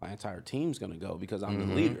 my entire team's gonna go because I'm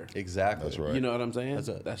the leader. Exactly. That's right. You know what I'm saying? That's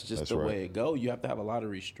it. That's just That's the right. way it go. You have to have a lot of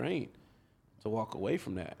restraint to walk away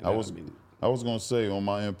from that. And I was going to say on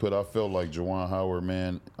my input, I felt like Juwan Howard,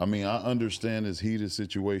 man. I mean, I understand his heated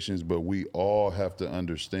situations, but we all have to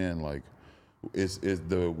understand, like,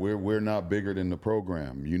 we're not bigger than the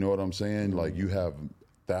program. You know what I'm saying? Like, you have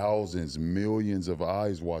thousands, millions of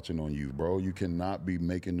eyes watching on you, bro. You cannot be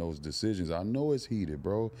making those decisions. I know it's heated,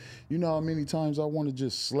 bro. You know how many times I want to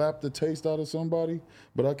just slap the taste out of somebody,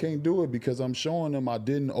 but I can't do it because I'm showing them I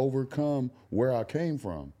didn't overcome where I came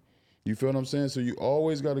from. You feel what I'm saying? So you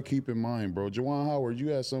always got to keep in mind, bro. Juwan Howard, you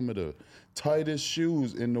had some of the tightest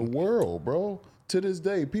shoes in the world, bro. To this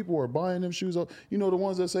day, people are buying them shoes up. You know the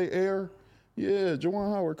ones that say Air? Yeah,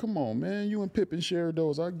 Juwan Howard, come on, man. You and Pippen shared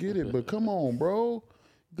those. I get it, but come on, bro.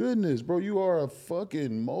 Goodness, bro, you are a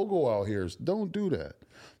fucking mogul out here. Don't do that.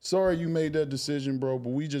 Sorry you made that decision, bro, but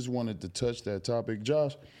we just wanted to touch that topic.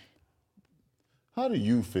 Josh, how do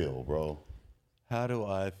you feel, bro? How do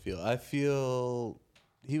I feel? I feel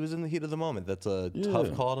he was in the heat of the moment. That's a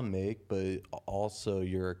tough call to make, but also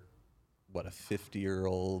you're, a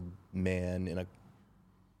 50-year-old man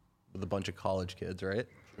with a bunch of college kids, right?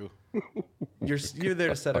 True. You're there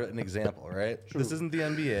to set an example, right? True. This isn't the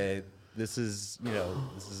NBA. This is,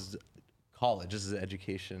 this is college. This is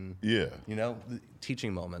education. Yeah. The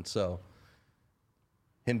teaching moment. So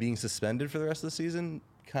him being suspended for the rest of the season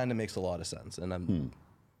kind of makes a lot of sense. And I'm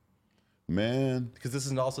Man. because this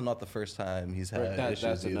is also not the first time he's had issues.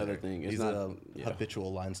 That's either. another thing. It's He's not- a yeah.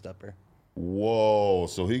 habitual line stepper. Whoa.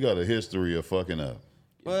 So he got a history of fucking up.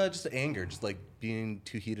 Well, just anger, just like being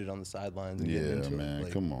too heated on the sidelines and getting Yeah, into man. it.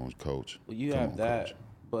 Like, Come on, coach. Well, you Come have on, that, coach.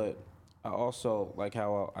 but I also like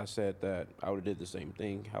how I said that I would have did the same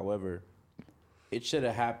thing. However, it should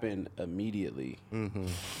have happened immediately.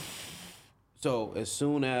 So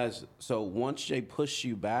once they push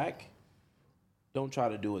you back, don't try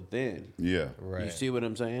to do it then. Yeah. Right. You see what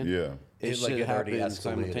I'm saying? Yeah. It Like should it already happen escalated.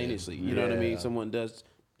 simultaneously. You know what I mean? Someone does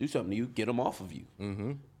do something to you, get them off of you.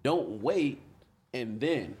 Mm-hmm. Don't wait and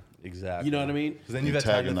then. Exactly. You know what I mean? Because then you've had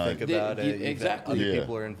time to Antagonize. think about Yeah, it. exactly. Other Yeah.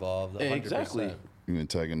 people are involved. 100%. Exactly. You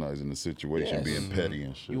antagonizing the situation, Yes. being petty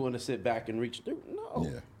and shit. You want to sit back and reach through? No.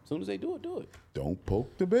 Yeah. As soon as they do it, do it. Don't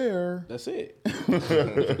poke the bear. That's it.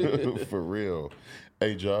 For real.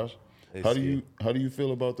 Hey, Josh, how do you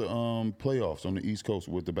feel about the playoffs on the East Coast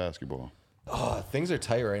with the basketball? Oh, things are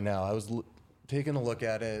tight right now. I was taking a look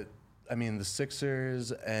at it. I mean, the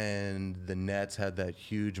Sixers and the Nets had that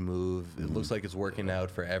huge move. It looks like it's working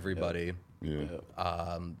out for everybody. Yeah.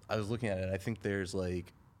 I was looking at it. I think there's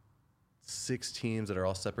like 6 teams that are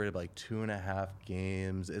all separated by like 2.5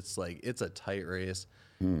 games. It's a tight race.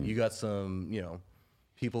 You got some,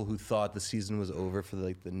 people who thought the season was over for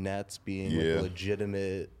the Nets being like a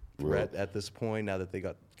legitimate threat at this point. Now that they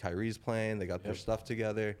got Kyrie's playing, they got their stuff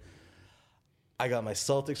together. I got my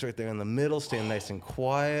Celtics right there in the middle, staying nice and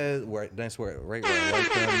quiet, right where I like them. No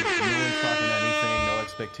one's talking anything, no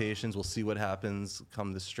expectations. We'll see what happens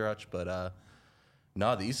come this stretch, but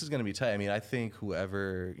no, the East is going to be tight. I mean, I think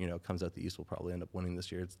whoever comes out the East will probably end up winning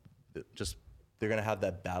this year. They're going to have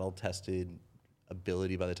that battle-tested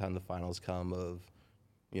ability by the time the finals come.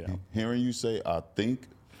 Hearing you say "I think,"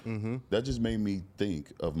 that just made me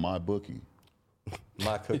think of my bookie.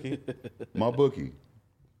 My cookie, my bookie.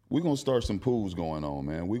 We're gonna start some pools going on,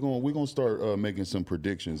 man. We're gonna start making some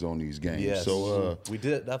predictions on these games. Yes. So we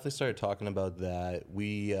did definitely started talking about that.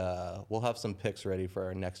 We'll have some picks ready for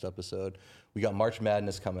our next episode. We got March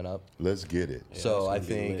Madness coming up. Let's get it. So I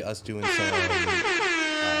think us doing some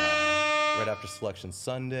right after Selection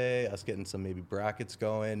Sunday, us getting some maybe brackets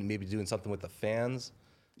going, maybe doing something with the fans.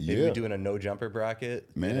 Maybe doing a no jumper bracket.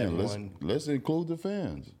 Man, let's include the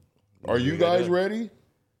fans. Are you guys ready?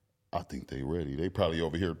 I think they ready. They probably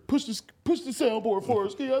over here push the soundboard for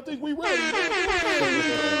us. I think we ready.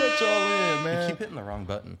 Let y'all in, man. You keep hitting the wrong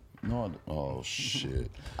button. No, oh shit.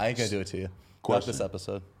 I ain't gonna do it to you. Not this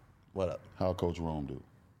episode. What up? How Coach Rome do?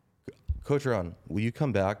 Coach Ron, will you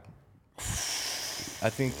come back? I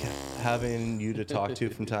think having you to talk to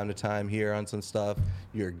from time to time here on some stuff,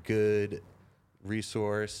 you're a good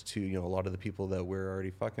resource to a lot of the people that we're already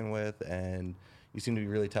fucking with, and you seem to be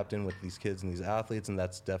really tapped in with these kids and these athletes, and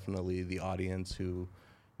that's definitely the audience who,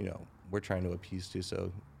 we're trying to appease to.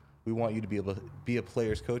 So we want you to be able to be a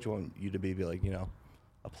player's coach. We want you to be like,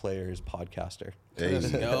 a player's podcaster. Hey.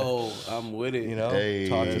 Yo, I'm with it. Hey.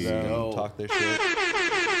 Talk to them, talk their shit.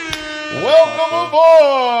 Welcome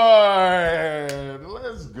aboard.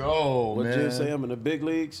 Let's go, What man. Jim say? I'm in the big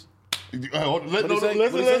leagues. Let him do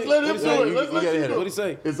it. What'd he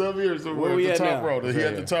say? It's up here. So Where we're we at the at top now? row. He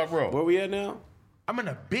at the top row. Where we at now? I'm in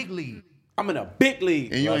a big league. I'm in a big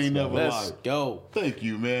league. And you ain't never Let's lied. go. Thank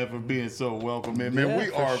you, man, for being so welcoming. Man, Yeah, we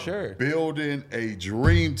for are sure. building a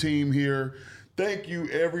dream team here. Thank you,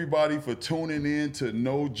 everybody, for tuning in to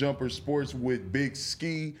No Jumper Sports with Big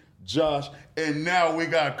Ski, Josh. And now we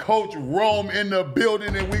got Coach Rome in the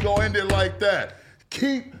building, and we gonna end it like that.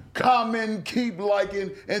 Keep commenting, keep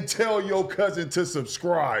liking, and tell your cousin to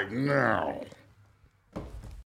subscribe now.